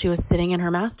available. She was sitting in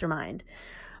her mastermind.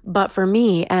 But for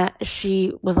me,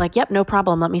 she was like, yep, no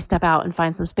problem. Let me step out and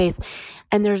find some space.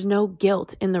 And there's no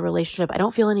guilt in the relationship. I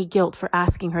don't feel any guilt for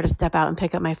asking her to step out and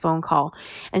pick up my phone call.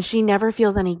 And she never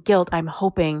feels any guilt, I'm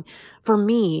hoping, for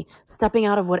me stepping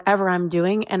out of whatever I'm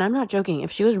doing. And I'm not joking. If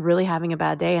she was really having a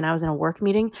bad day and I was in a work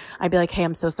meeting, I'd be like, hey,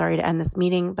 I'm so sorry to end this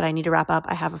meeting, but I need to wrap up.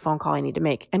 I have a phone call I need to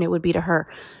make. And it would be to her,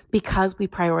 because we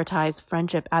prioritize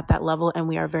friendship at that level and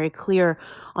we are very clear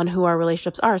on who our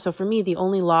relationships are. So for me, the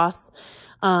only loss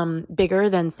bigger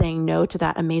than saying no to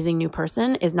that amazing new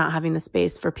person is not having the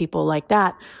space for people like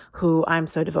that who I'm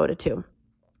so devoted to.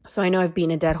 So I know I've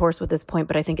beaten a dead horse with this point,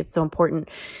 but I think it's so important.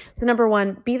 So number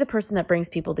one, be the person that brings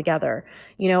people together.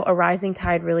 A rising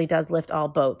tide really does lift all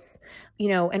boats.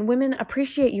 And women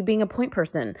appreciate you being a point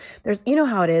person. There's,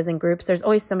 how it is in groups. There's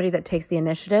always somebody that takes the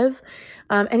initiative.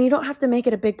 And you don't have to make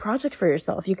it a big project for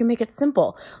yourself. You can make it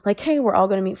simple. Like, hey, we're all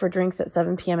going to meet for drinks at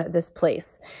 7 p.m. at this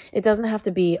place. It doesn't have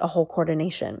to be a whole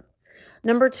coordination.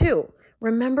 Number two,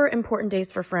 remember important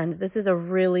days for friends. This is a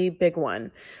really big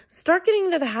one. Start getting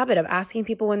into the habit of asking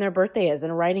people when their birthday is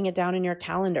and writing it down in your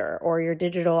calendar or your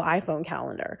digital iPhone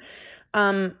calendar.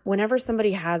 Whenever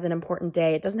somebody has an important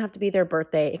day, it doesn't have to be their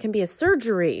birthday. It can be a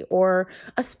surgery or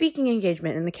a speaking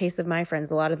engagement. In the case of my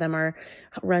friends, a lot of them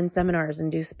run seminars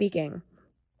and do speaking.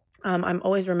 I'm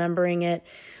always remembering it.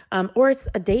 Or it's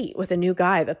a date with a new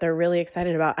guy that they're really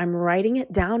excited about. I'm writing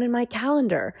it down in my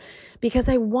calendar because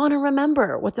I want to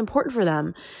remember what's important for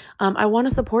them. I want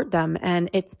to support them. And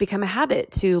it's become a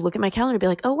habit to look at my calendar and be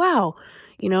like, oh, wow,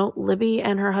 Libby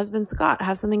and her husband, Scott,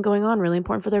 have something going on really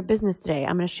important for their business today.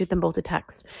 I'm going to shoot them both a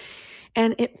text.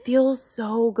 And it feels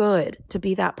so good to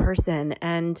be that person.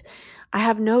 And I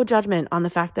have no judgment on the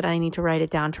fact that I need to write it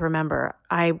down to remember.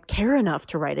 I care enough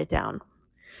to write it down.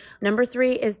 Number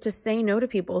three is to say no to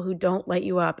people who don't light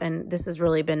you up. And this has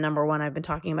really been number one. I've been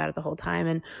talking about it the whole time.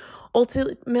 And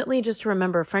ultimately, just to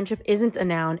remember, friendship isn't a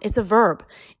noun. It's a verb.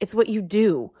 It's what you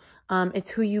do. It's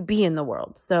who you be in the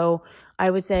world. So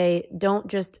I would say, don't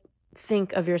just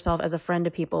think of yourself as a friend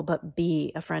to people, but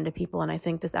be a friend to people. And I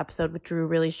think this episode with Drew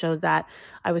really shows that.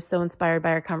 I was so inspired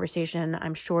by our conversation.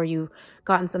 I'm sure you've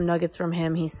gotten some nuggets from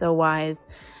him. He's so wise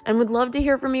and would love to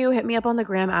hear from you. Hit me up on the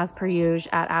gram as per usual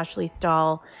at Ashley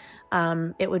Stahl.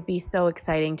 It would be so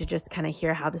exciting to just kind of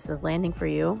hear how this is landing for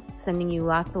you. Sending you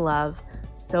lots of love.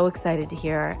 So excited to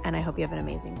hear. And I hope you have an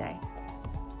amazing day.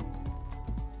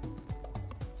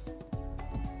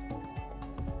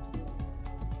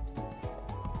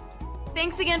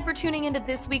 Thanks again for tuning into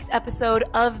this week's episode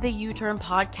of the U-Turn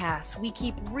Podcast. We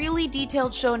keep really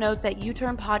detailed show notes at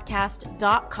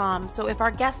uturnpodcast.com. So if our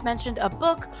guest mentioned a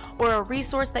book or a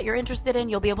resource that you're interested in,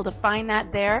 you'll be able to find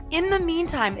that there. In the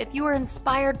meantime, if you were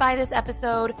inspired by this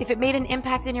episode, if it made an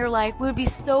impact in your life, we would be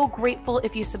so grateful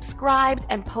if you subscribed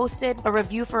and posted a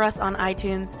review for us on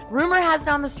iTunes. Rumor has it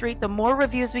on the street, the more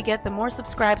reviews we get, the more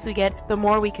subscribes we get, the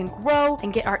more we can grow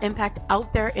and get our impact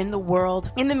out there in the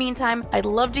world. In the meantime, I'd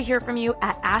love to hear from you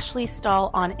at Ashley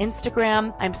Stahl on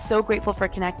Instagram. I'm so grateful for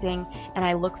connecting, and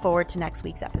I look forward to next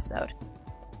week's episode.